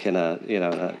to make in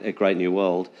a great new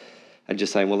world, and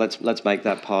just saying, well, let's make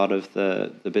that part of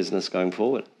the business going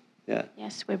forward. Yeah.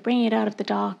 Yes, we're bringing it out of the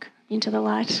dark into the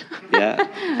light. Yeah,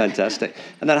 fantastic.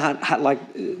 And then,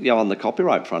 on the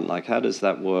copyright front, how does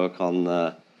that work on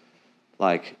the,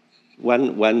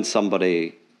 when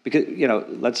somebody, because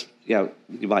you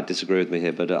might disagree with me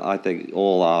here, but I think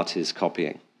all art is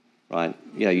copying, right?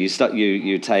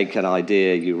 You take an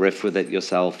idea, you riff with it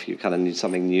yourself, you kind of need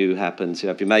something new happens.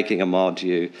 If you're making a mod,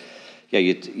 you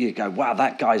go, wow,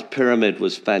 that guy's pyramid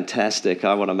was fantastic.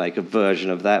 I want to make a version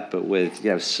of that, but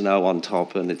with snow on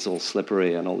top and it's all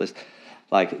slippery and all this.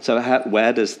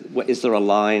 Is there a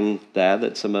line there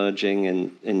that's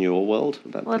emerging in your world?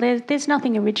 Well, there's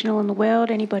nothing original in the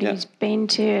world. Anybody who's been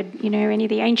to any of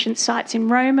the ancient sites in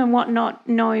Rome and whatnot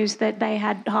knows that they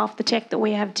had half the tech that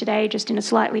we have today, just in a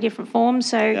slightly different form.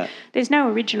 So there's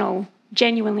no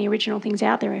genuinely original things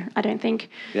out there, I don't think.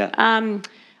 Yeah.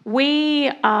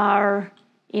 We are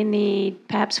in the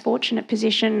perhaps fortunate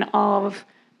position of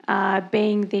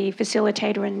being the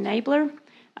facilitator and enabler.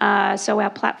 So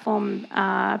our platform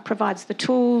provides the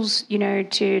tools, to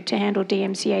handle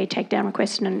DMCA, takedown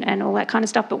requests and all that kind of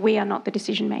stuff, but we are not the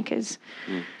decision makers.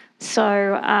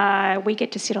 So we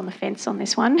get to sit on the fence on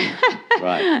this one.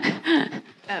 Right.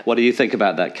 What do you think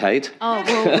about that, Kate? Oh,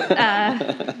 well,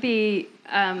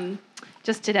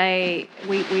 just today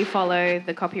we follow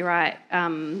the copyright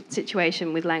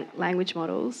situation with language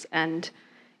models, and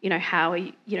how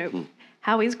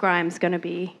is Grimes going to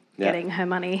be getting her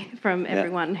money from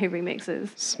everyone who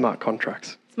remixes? Smart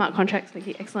contracts. Smart contracts, thank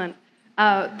you, excellent.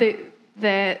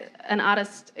 An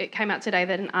artist, it came out today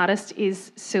that an artist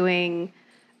is suing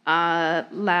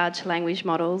large language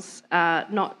models,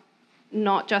 not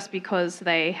just because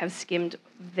they have skimmed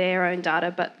their own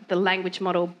data, but the language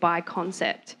model by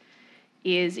concept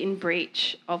is in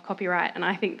breach of copyright. And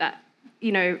I think that,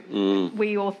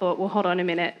 we all thought, well, hold on a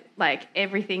minute, like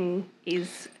everything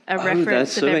is a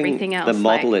reference of everything else. The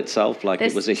model itself, like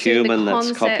it was a human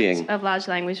that's copying. The concept of large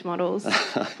language models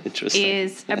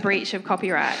is a breach of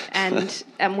copyright. And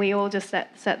we all just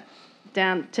sat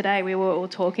down today, we were all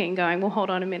talking, going, well, hold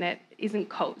on a minute, isn't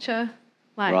culture,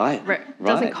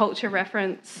 doesn't culture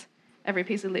reference every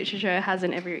piece of literature,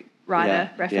 hasn't every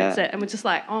writer referenced it? And we're just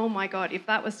like, oh my God, if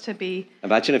that was to be...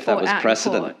 Imagine if that was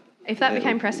precedent. If that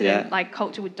became precedent, like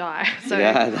culture would die. So,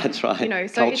 that's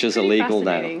right. So culture's illegal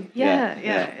now.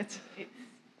 Yeah.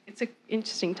 It's an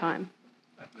interesting time.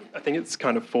 I think it's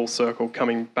kind of full circle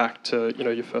coming back to,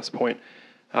 your first point.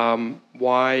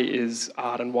 Why is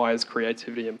art and why is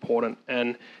creativity important?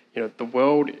 And, the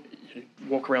world, you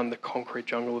walk around the concrete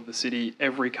jungle of the city,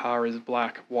 every car is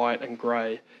black, white and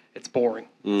grey. It's boring.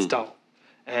 It's dull.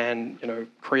 And,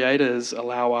 creators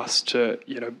allow us to,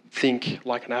 think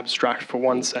like an abstract for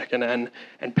 1 second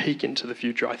and peek into the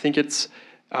future. I think it's,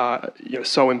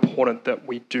 so important that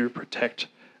we do protect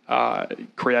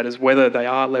creators, whether they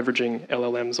are leveraging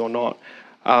LLMs or not.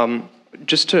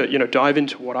 Just to, dive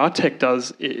into what our tech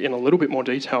does in a little bit more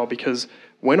detail, because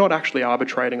we're not actually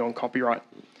arbitrating on copyright.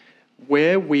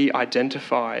 Where we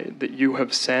identify that you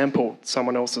have sampled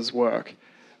someone else's work,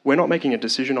 we're not making a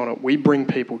decision on it. We bring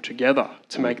people together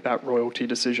to make that royalty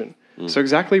decision. So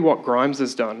exactly what Grimes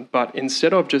has done, but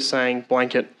instead of just saying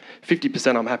blanket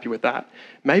 50%, I'm happy with that,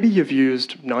 maybe you've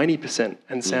used 90%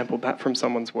 and sampled that from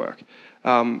someone's work.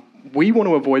 We want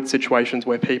to avoid situations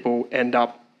where people end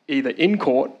up either in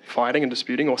court fighting and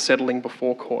disputing or settling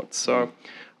before court. So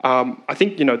I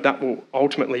think, that will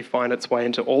ultimately find its way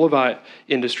into all of our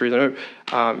industries. I know,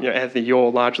 Anthony,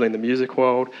 you're largely in the music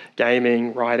world,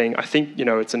 gaming, writing. I think,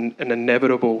 it's an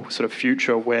inevitable sort of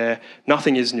future where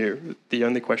nothing is new. The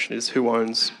only question is who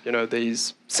owns,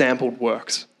 these sampled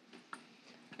works.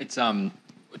 It's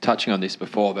touching on this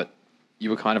before, but you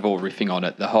were kind of all riffing on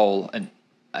it. The whole, and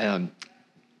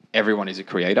everyone is a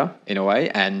creator in a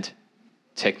way, and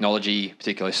technology,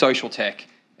 particularly social tech,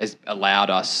 has allowed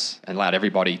us and allowed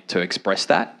everybody to express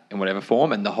that in whatever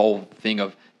form. And the whole thing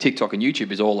of TikTok and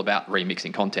YouTube is all about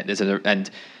remixing content. And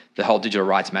the whole digital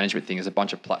rights management thing is a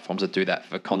bunch of platforms that do that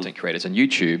for content creators on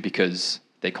YouTube, because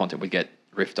their content would get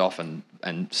riffed off and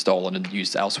stolen and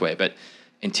used elsewhere. But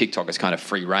in TikTok, it's kind of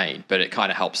free reign, but it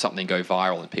kind of helps something go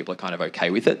viral and people are kind of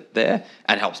okay with it there,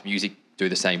 and helps music do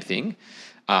the same thing.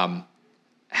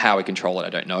 How we control it, I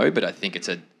don't know, but I think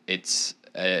I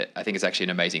think it's actually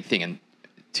an amazing thing. And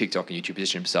TikTok and YouTube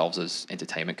position themselves as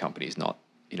entertainment companies, not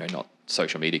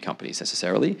social media companies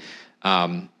necessarily.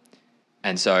 And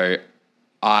so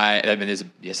I mean, there's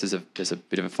a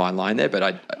bit of a fine line there,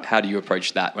 but how do you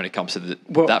approach that when it comes to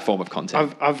that form of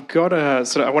content? I've got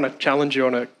I want to challenge you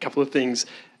on a couple of things.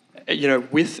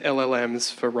 With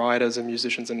LLMs for writers and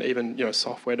musicians, and even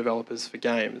software developers for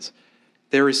games,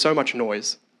 there is so much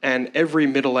noise. And every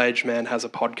middle-aged man has a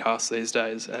podcast these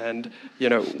days, and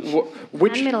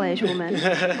which and middle-aged woman.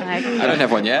 I don't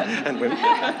have one yet. And women.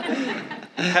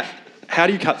 How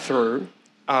do you cut through?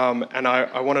 And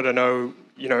I wanted to know,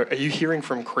 are you hearing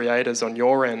from creators on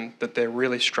your end that they're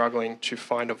really struggling to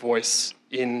find a voice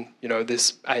in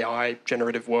this AI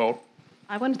generative world?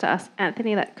 I wanted to ask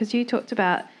Anthony that, because you talked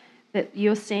about that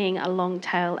you're seeing a long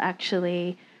tail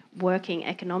actually working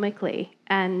economically.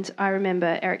 And I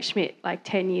remember Eric Schmidt, like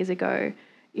 10 years ago,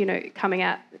 coming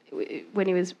out when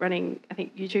he was running, I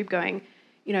think, YouTube, going,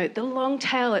 the long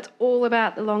tail, it's all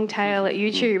about the long tail at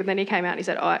YouTube. And then he came out and he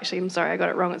said, oh, actually, I'm sorry, I got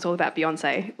it wrong. It's all about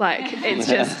Beyonce. Like, it's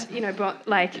just,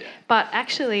 but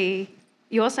actually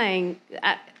you're saying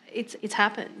it's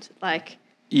happened. Like,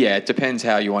 yeah, it depends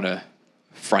how you want to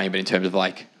frame it in terms of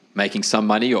like making some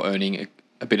money or earning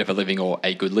a bit of a living or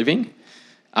a good living.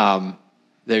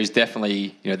 There's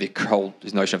definitely,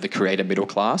 this notion of the creator middle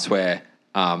class, where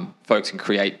folks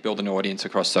can build an audience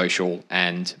across social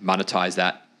and monetize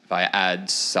that via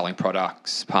ads, selling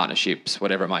products, partnerships,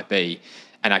 whatever it might be,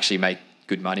 and actually make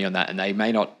good money on that. And they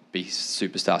may not be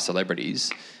superstar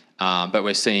celebrities, but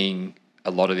we're seeing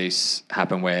a lot of these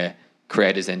happen where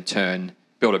creators then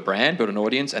build a brand, build an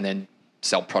audience, and then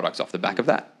sell products off the back of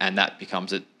that, and that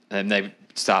becomes it. And they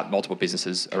start multiple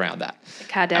businesses around that.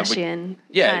 Kardashian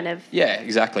kind of. Yeah,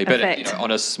 exactly. Effect. But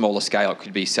on a smaller scale, it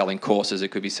could be selling courses, it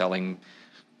could be selling,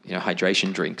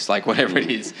 hydration drinks, like whatever it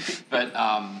is. But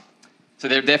so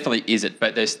there definitely is it.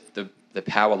 But there's the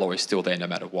power law is still there, no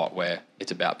matter what. Where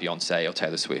it's about Beyonce or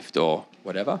Taylor Swift or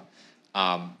whatever.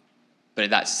 But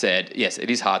that said, yes, it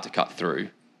is hard to cut through.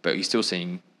 But you're still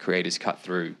seeing creators cut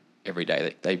through every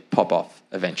day. They pop off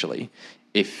eventually.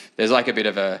 If there's like a bit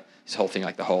of this whole thing,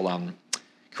 like the whole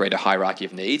create a hierarchy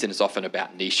of needs, and it's often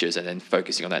about niches and then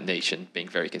focusing on that niche and being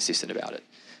very consistent about it.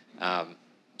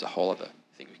 It's a whole other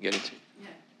thing we can get into.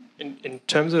 In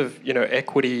terms of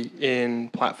equity in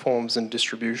platforms and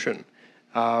distribution,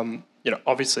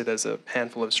 obviously there's a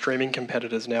handful of streaming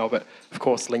competitors now, but of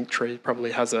course Linktree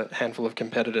probably has a handful of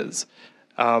competitors.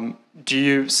 Do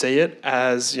you see it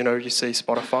as you see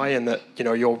Spotify, and that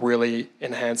you're really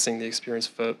enhancing the experience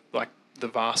for like the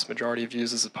vast majority of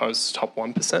users as opposed to top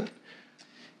 1%?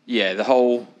 Yeah, the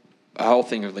whole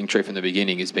thing of Linktree from the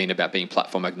beginning has been about being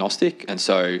platform agnostic, and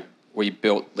so we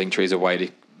built Linktree as a way to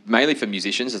mainly for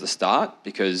musicians at the start,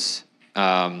 because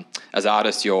as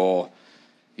artists you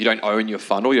don't own your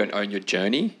funnel, you don't own your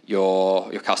journey, your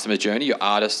customer journey. Your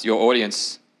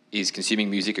audience is consuming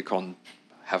music on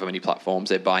however many platforms.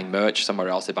 They're buying merch somewhere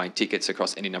else. They're buying tickets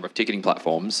across any number of ticketing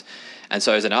platforms, and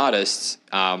so as an artist.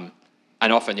 And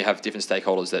often you have different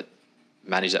stakeholders that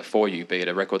manage that for you, be it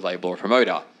a record label or a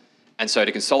promoter. And so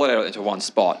to consolidate it into one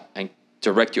spot and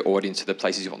direct your audience to the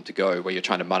places you want them to go, where you're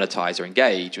trying to monetize or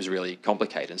engage, was really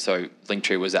complicated. And so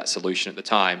Linktree was that solution at the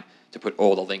time to put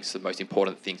all the links to the most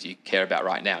important things you care about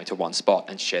right now into one spot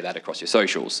and share that across your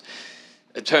socials.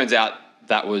 It turns out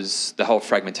that was the whole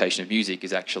fragmentation of music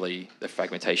is actually the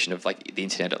fragmentation of like the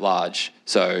internet at large.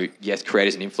 So yes,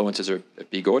 creators and influencers are a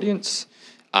big audience,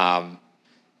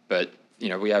 but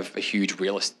we have a huge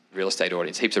real estate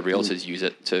audience. Heaps of realtors use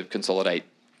it to consolidate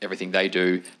everything they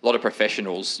do. A lot of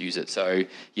professionals use it. So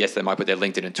yes, they might put their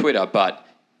LinkedIn and Twitter, but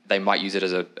they might use it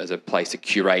as a place to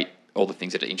curate all the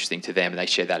things that are interesting to them, and they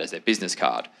share that as their business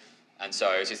card. And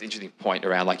so it's just an interesting point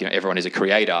around like, everyone is a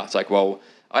creator. It's like, well,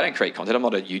 I don't create content. I'm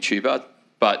not a YouTuber,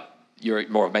 but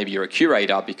maybe you're a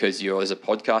curator because there's a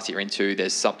podcast you're into.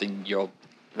 There's something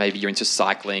maybe you're into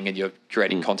cycling and you're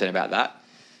creating content about that.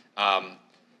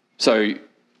 So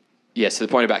the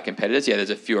point about competitors, there's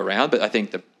a few around, but I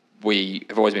think that we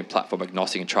have always been platform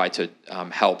agnostic and tried to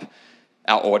help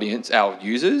our audience, our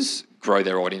users, grow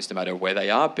their audience no matter where they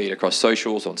are, be it across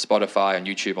socials, on Spotify, on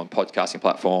YouTube, on podcasting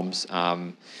platforms,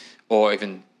 or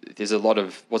even there's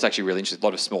what's actually really interesting, a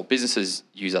lot of small businesses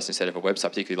use us instead of a website,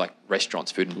 particularly like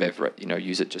restaurants, food and beverage,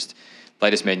 use it just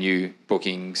latest menu,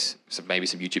 bookings, maybe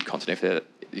some YouTube content if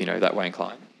they're, that way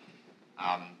inclined.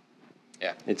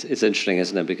 Yeah, it's interesting,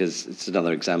 isn't it? Because it's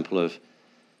another example of,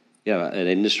 an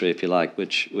industry, if you like,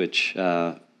 which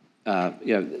the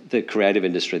creative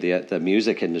industry, the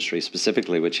music industry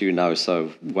specifically, which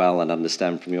so well and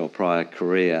understand from your prior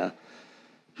career,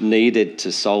 needed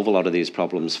to solve a lot of these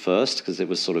problems first, because it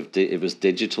was it was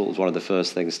digital. It was one of the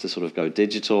first things to sort of go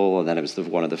digital, and then it was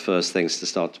one of the first things to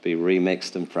start to be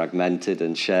remixed and fragmented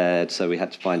and shared. So we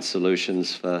had to find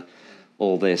solutions for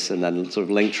all this, and then sort of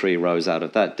Linktree rose out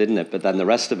of that, didn't it? But then the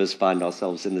rest of us find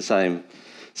ourselves in the same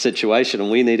situation,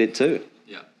 and we need it too.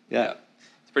 Yeah.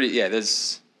 It's pretty. Yeah,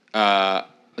 there's a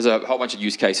whole bunch of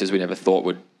use cases we never thought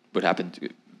would happen.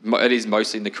 It is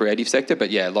mostly in the creative sector, but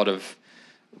a lot of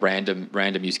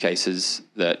random use cases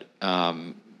that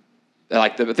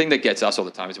like the thing that gets us all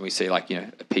the time is when we see like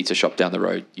a pizza shop down the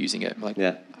road using it. I'm like,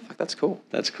 that's cool.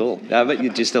 That's cool. Yeah, but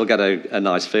you still get a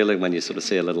nice feeling when you sort of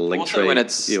see a little Linktree. Also when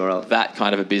it's URL. That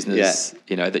kind of a business,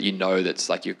 that's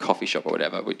like your coffee shop or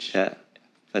whatever. Which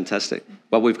fantastic.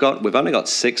 Well, we've only got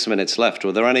 6 minutes left.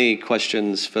 Were there any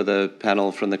questions for the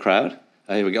panel from the crowd?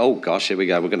 Here we go. Oh gosh, here we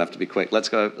go. We're going to have to be quick. Let's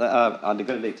go. I'm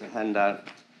going to need to hand out.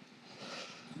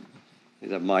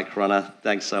 He's a mic runner.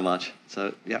 Thanks so much.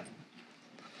 So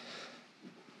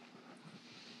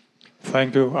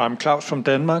Thank you. I'm Claus from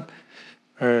Denmark.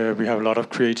 We have a lot of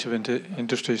creative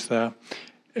industries there.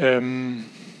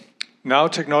 Now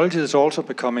technology is also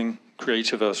becoming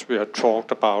creative, as we had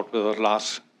talked about with the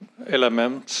last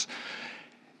elements.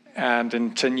 And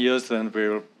in 10 years, then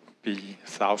we'll be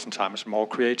 1,000 times more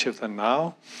creative than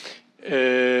now.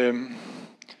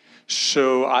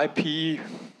 So IP,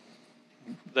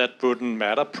 that wouldn't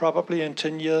matter probably in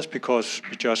 10 years because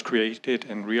we just create it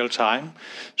in real time.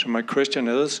 So my question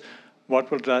is,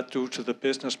 what will that do to the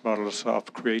business models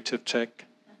of creative tech?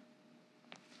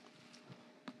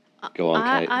 Go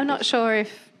on, Kate. I'm not sure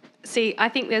if see, I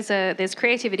think there's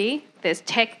creativity, there's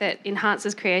tech that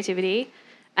enhances creativity,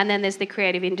 and then there's the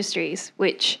creative industries,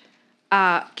 which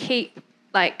keep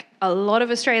like a lot of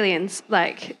Australians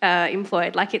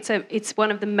employed. Like it's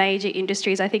one of the major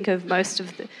industries, I think, of most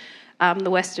of the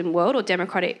Western world or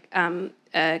democratic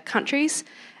countries.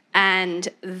 And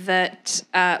that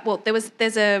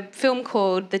there's a film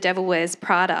called The Devil Wears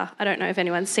Prada. I don't know if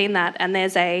anyone's seen that. And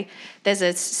there's a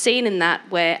scene in that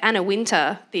where Anna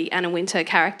Wintour, the Anna Wintour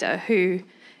character,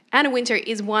 Anna Wintour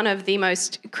is one of the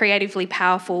most creatively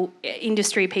powerful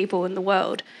industry people in the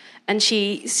world. And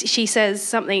she says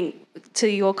something to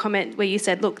your comment where you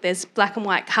said, look, there's black and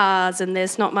white cars and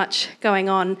there's not much going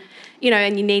on,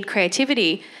 and you need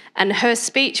creativity. And her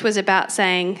speech was about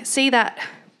saying, see that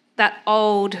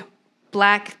old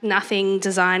black nothing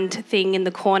designed thing in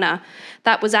the corner,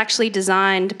 that was actually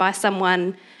designed by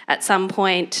someone at some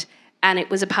point, and it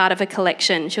was a part of a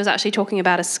collection. She was actually talking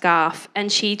about a scarf,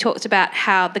 and she talked about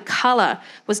how the colour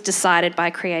was decided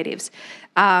by creatives.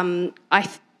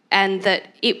 And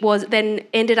that it was then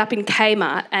ended up in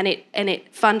Kmart, and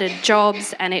it funded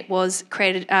jobs, and it was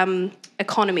created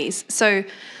economies. So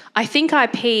I think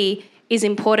IP is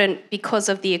important because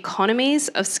of the economies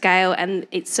of scale, and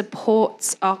it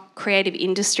supports our creative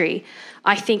industry.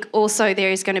 I think also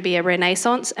there is going to be a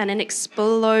renaissance and an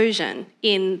explosion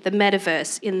in the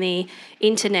metaverse, in the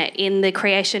internet, in the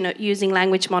creation of using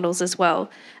language models as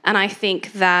well. And I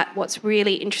think that what's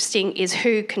really interesting is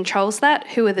who controls that,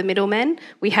 who are the middlemen.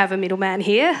 We have a middleman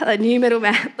here, a new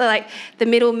middleman. Like the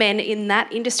middlemen in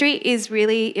that industry is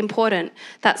really important.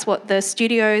 That's what the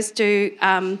studios do,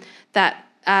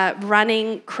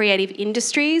 running creative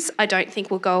industries, I don't think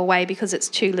will go away because it's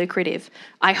too lucrative.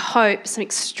 I hope some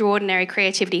extraordinary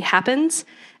creativity happens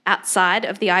outside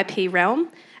of the IP realm,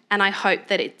 and I hope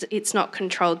that it's not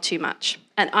controlled too much.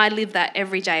 And I live that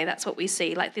every day. That's what we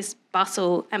see, like this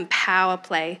bustle and power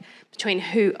play between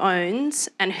who owns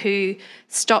and who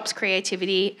stops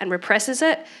creativity and represses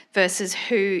it versus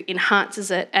who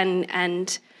enhances it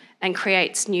and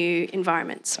creates new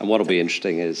environments. And what'll be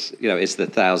interesting is, is the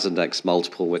 1000x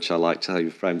multiple, which I liked how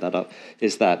you framed that up.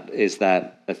 Is that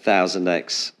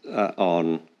 1000x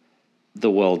on the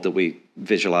world that we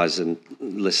visualize and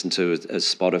listen to as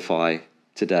Spotify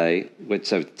today?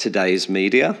 So today's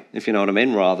media, if you know what I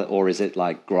mean, or is it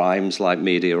like Grimes-like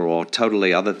media, or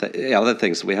totally other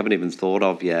things that we haven't even thought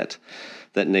of yet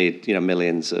that need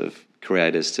millions of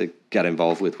creators to get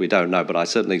involved with? We don't know, but I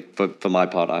certainly, for my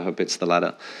part, I hope it's the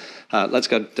latter. Let's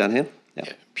go down here.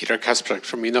 Yeah. Peter Kasprek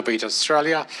from Innovate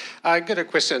Australia. I got a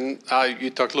question. You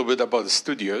talked a little bit about the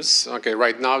studios. Okay,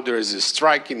 right now there is a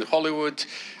strike in Hollywood.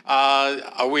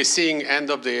 Are we seeing end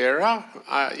of the era?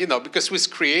 Because with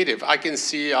creative,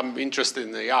 I'm interested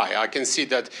in AI. I can see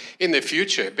that in the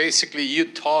future, basically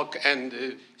you talk and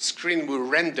the screen will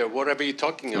render whatever you're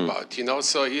talking about,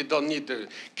 so you don't need the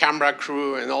camera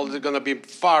crew and all. They're going to be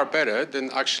far better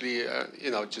than actually,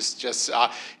 just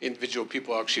individual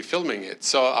people actually filming it.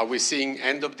 So are we seeing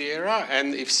end of the era?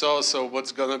 And if so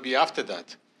what's going to be after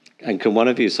that? And can one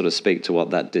of you sort of speak to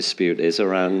what that dispute is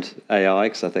around AI?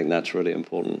 Because I think that's really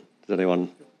important. Does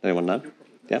anyone know?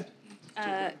 Yeah?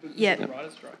 Yeah.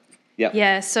 Yeah.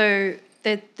 Yeah, so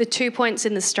the 2 points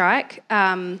in the strike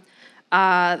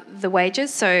are the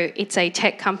wages. So it's a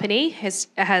tech company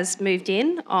has moved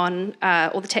in on,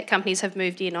 all the tech companies have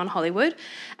moved in on Hollywood.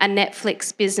 A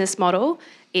Netflix business model,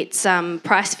 it's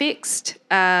price fixed,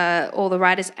 all the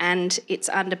writers, and it's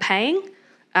underpaying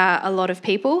a lot of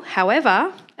people.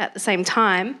 However, at the same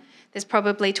time, there's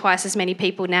probably twice as many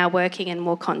people now working and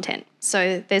more content.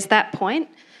 So there's that point.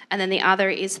 And then the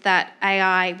other is that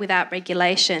AI without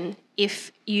regulation,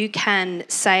 if you can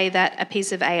say that a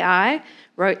piece of AI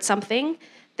wrote something,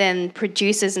 then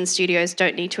producers and studios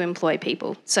don't need to employ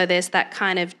people. So there's that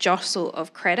kind of jostle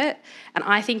of credit. And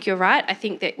I think you're right. I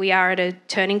think that we are at a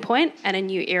turning point and a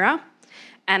new era.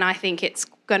 And I think it's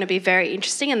going to be very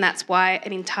interesting, and that's why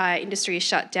an entire industry is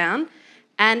shut down.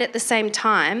 And at the same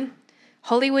time,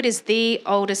 Hollywood is the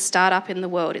oldest startup in the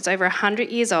world. It's over 100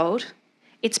 years old.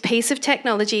 Its piece of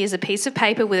technology is a piece of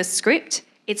paper with a script.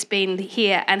 It's been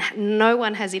here and no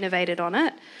one has innovated on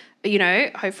it.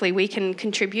 Hopefully we can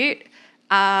contribute.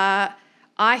 I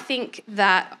think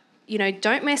that,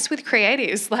 don't mess with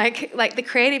creatives. Like the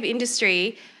creative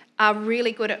industry are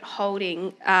really good at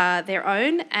holding their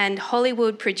own, and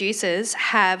Hollywood producers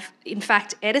have, in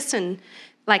fact, Edison,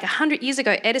 like 100 years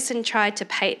ago, Edison tried to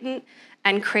patent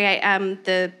and create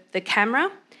the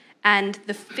camera and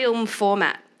the film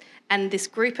format. And this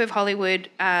group of Hollywood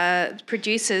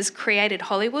producers created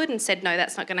Hollywood and said, no,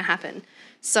 that's not going to happen.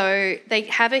 So they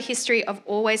have a history of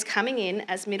always coming in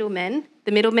as middlemen.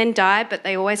 The middlemen die, but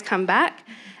they always come back.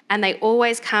 and they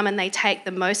always come and they take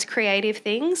the most creative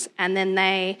things and then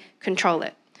they control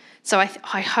it. So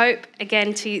I hope,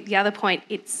 again, to the other point,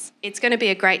 it's going to be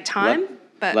a great time.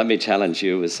 Let me challenge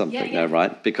you with something though,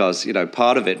 right? Because,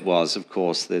 part of it was, of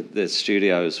course, the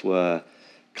studios were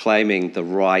claiming the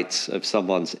rights of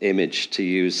someone's image to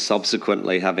use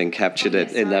subsequently having captured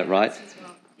it in that, right?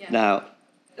 Well. Yeah. Now,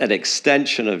 an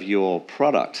extension of your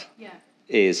product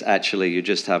is actually you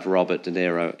just have Robert De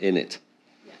Niro in it.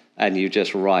 Yeah. And you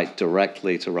just write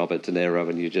directly to Robert De Niro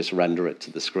and you just render it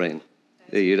to the screen.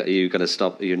 Are you going to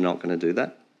stop? Are you not going to do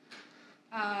that?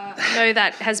 No,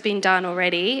 that has been done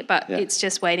already, but it's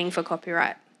just waiting for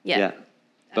copyright. Yeah.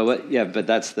 But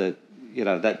that's the...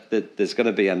 that there's going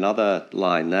to be another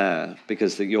line there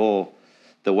because the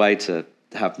way to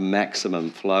have maximum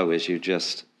flow is you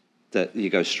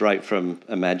go straight from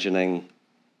imagining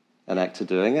an actor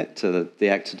doing it to the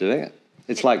actor doing it.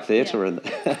 It's like theatre. And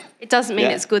it doesn't mean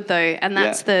it's good though, and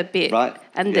that's the bit, right?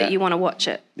 And that you want to watch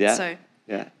it. Yeah. So.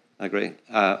 Yeah, I agree.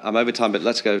 I'm over time, but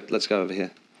let's go over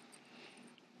here.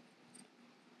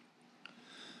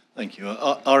 Thank you.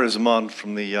 Ara Zaman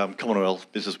from the Commonwealth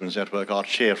Businessmen's Network. Our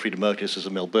chair, Frida Merkis, is a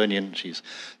Melburnian. She's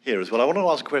here as well. I want to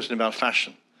ask a question about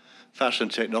fashion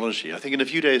technology. I think in a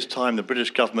few days' time, the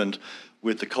British government,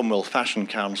 with the Commonwealth Fashion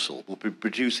Council, will be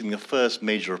producing the first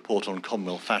major report on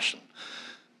Commonwealth fashion.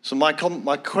 So my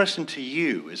question to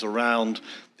you is around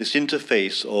this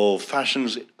interface of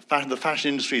the fashion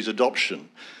industry's adoption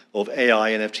of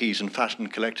AI, NFTs, and fashion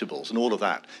collectibles, and all of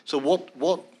that. So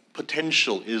what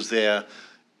potential is there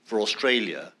for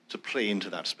Australia to play into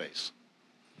that space?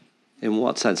 In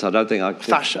what sense? I don't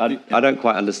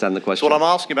quite understand the question. So what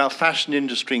I'm asking about fashion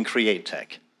industry and create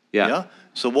tech. Yeah.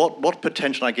 So what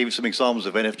potential? I gave you some examples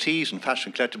of NFTs and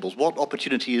fashion collectibles. What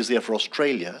opportunity is there for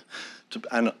Australia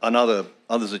and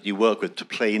others that you work with to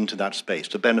play into that space,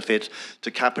 to benefit,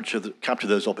 to capture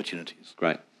those opportunities?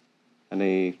 Great.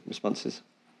 Any responses?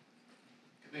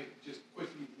 Can I just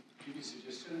quickly give you a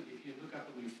suggestion? If you look up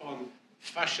on your phone,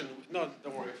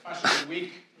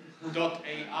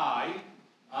 fashionweek.ai.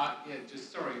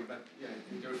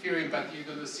 Interfering, but you're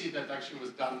going to see that actually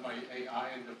was done by AI,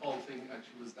 and the whole thing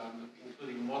actually was done,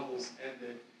 including models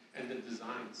and the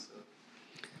designs. So.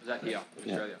 Is that here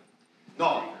in Australia?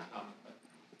 No.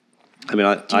 I mean,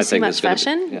 Do you see much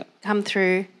fashion come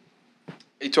through?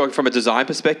 Are you talking from a design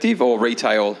perspective or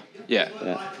retail? Yeah.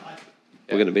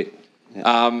 We're going to be...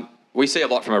 Yeah. We see a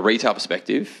lot from a retail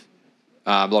perspective.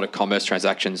 A lot of commerce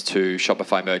transactions to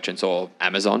Shopify merchants or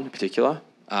Amazon in particular.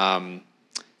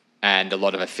 And a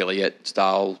lot of affiliate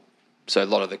style. So a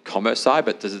lot of the commerce side,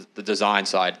 but the design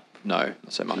side, no,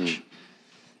 not so much.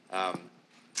 I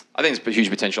think there's a huge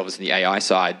potential, obviously, in the AI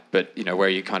side, but, where are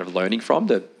you kind of learning from?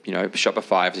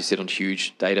 Shopify obviously sit on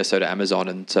huge data, so do Amazon,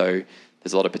 and so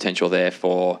there's a lot of potential there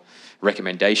for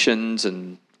recommendations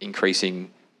and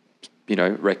increasing,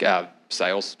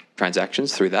 sales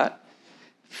transactions through that.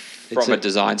 From a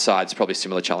design side, it's probably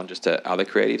similar challenges to other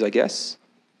creatives, I guess.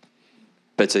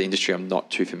 But it's an industry I'm not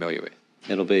too familiar with.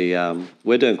 It'll be...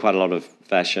 we're doing quite a lot of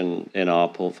fashion in our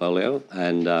portfolio,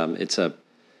 and it's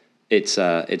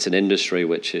an industry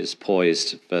which is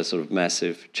poised for sort of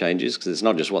massive changes, because it's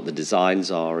not just what the designs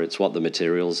are, it's what the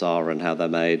materials are and how they're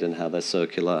made and how they're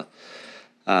circular.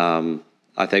 I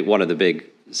think one of the big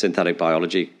synthetic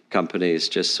biology companies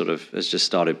has just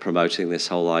started promoting this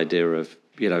whole idea of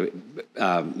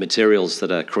materials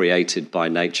that are created by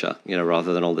nature,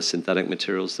 rather than all the synthetic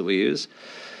materials that we use.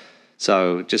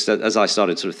 So just as I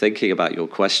started sort of thinking about your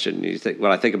question,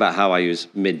 when I think about how I use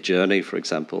Midjourney, for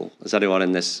example, has anyone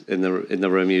in the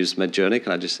room used Midjourney?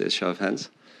 Can I just see a show of hands?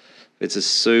 It's a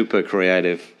super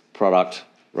creative product,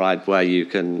 right, where you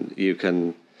can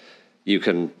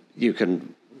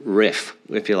riff,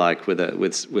 if you like,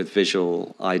 with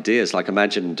visual ideas. Like,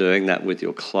 imagine doing that with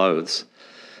your clothes,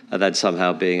 and then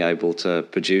somehow being able to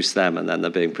produce them, and then they're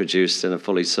being produced in a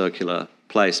fully circular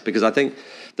place. Because I think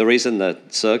the reason the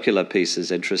circular piece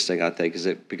is interesting, is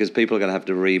because people are going to have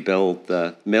to rebuild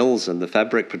the mills and the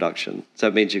fabric production. So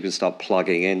it means you can start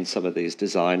plugging in some of these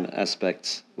design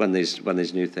aspects when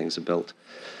these new things are built.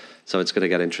 So it's going to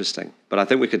get interesting. But I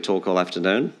think we could talk all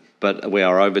afternoon, but we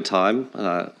are over time,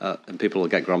 and people will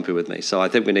get grumpy with me. So I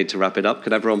think we need to wrap it up.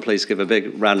 Could everyone please give a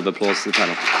big round of applause to the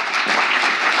panel?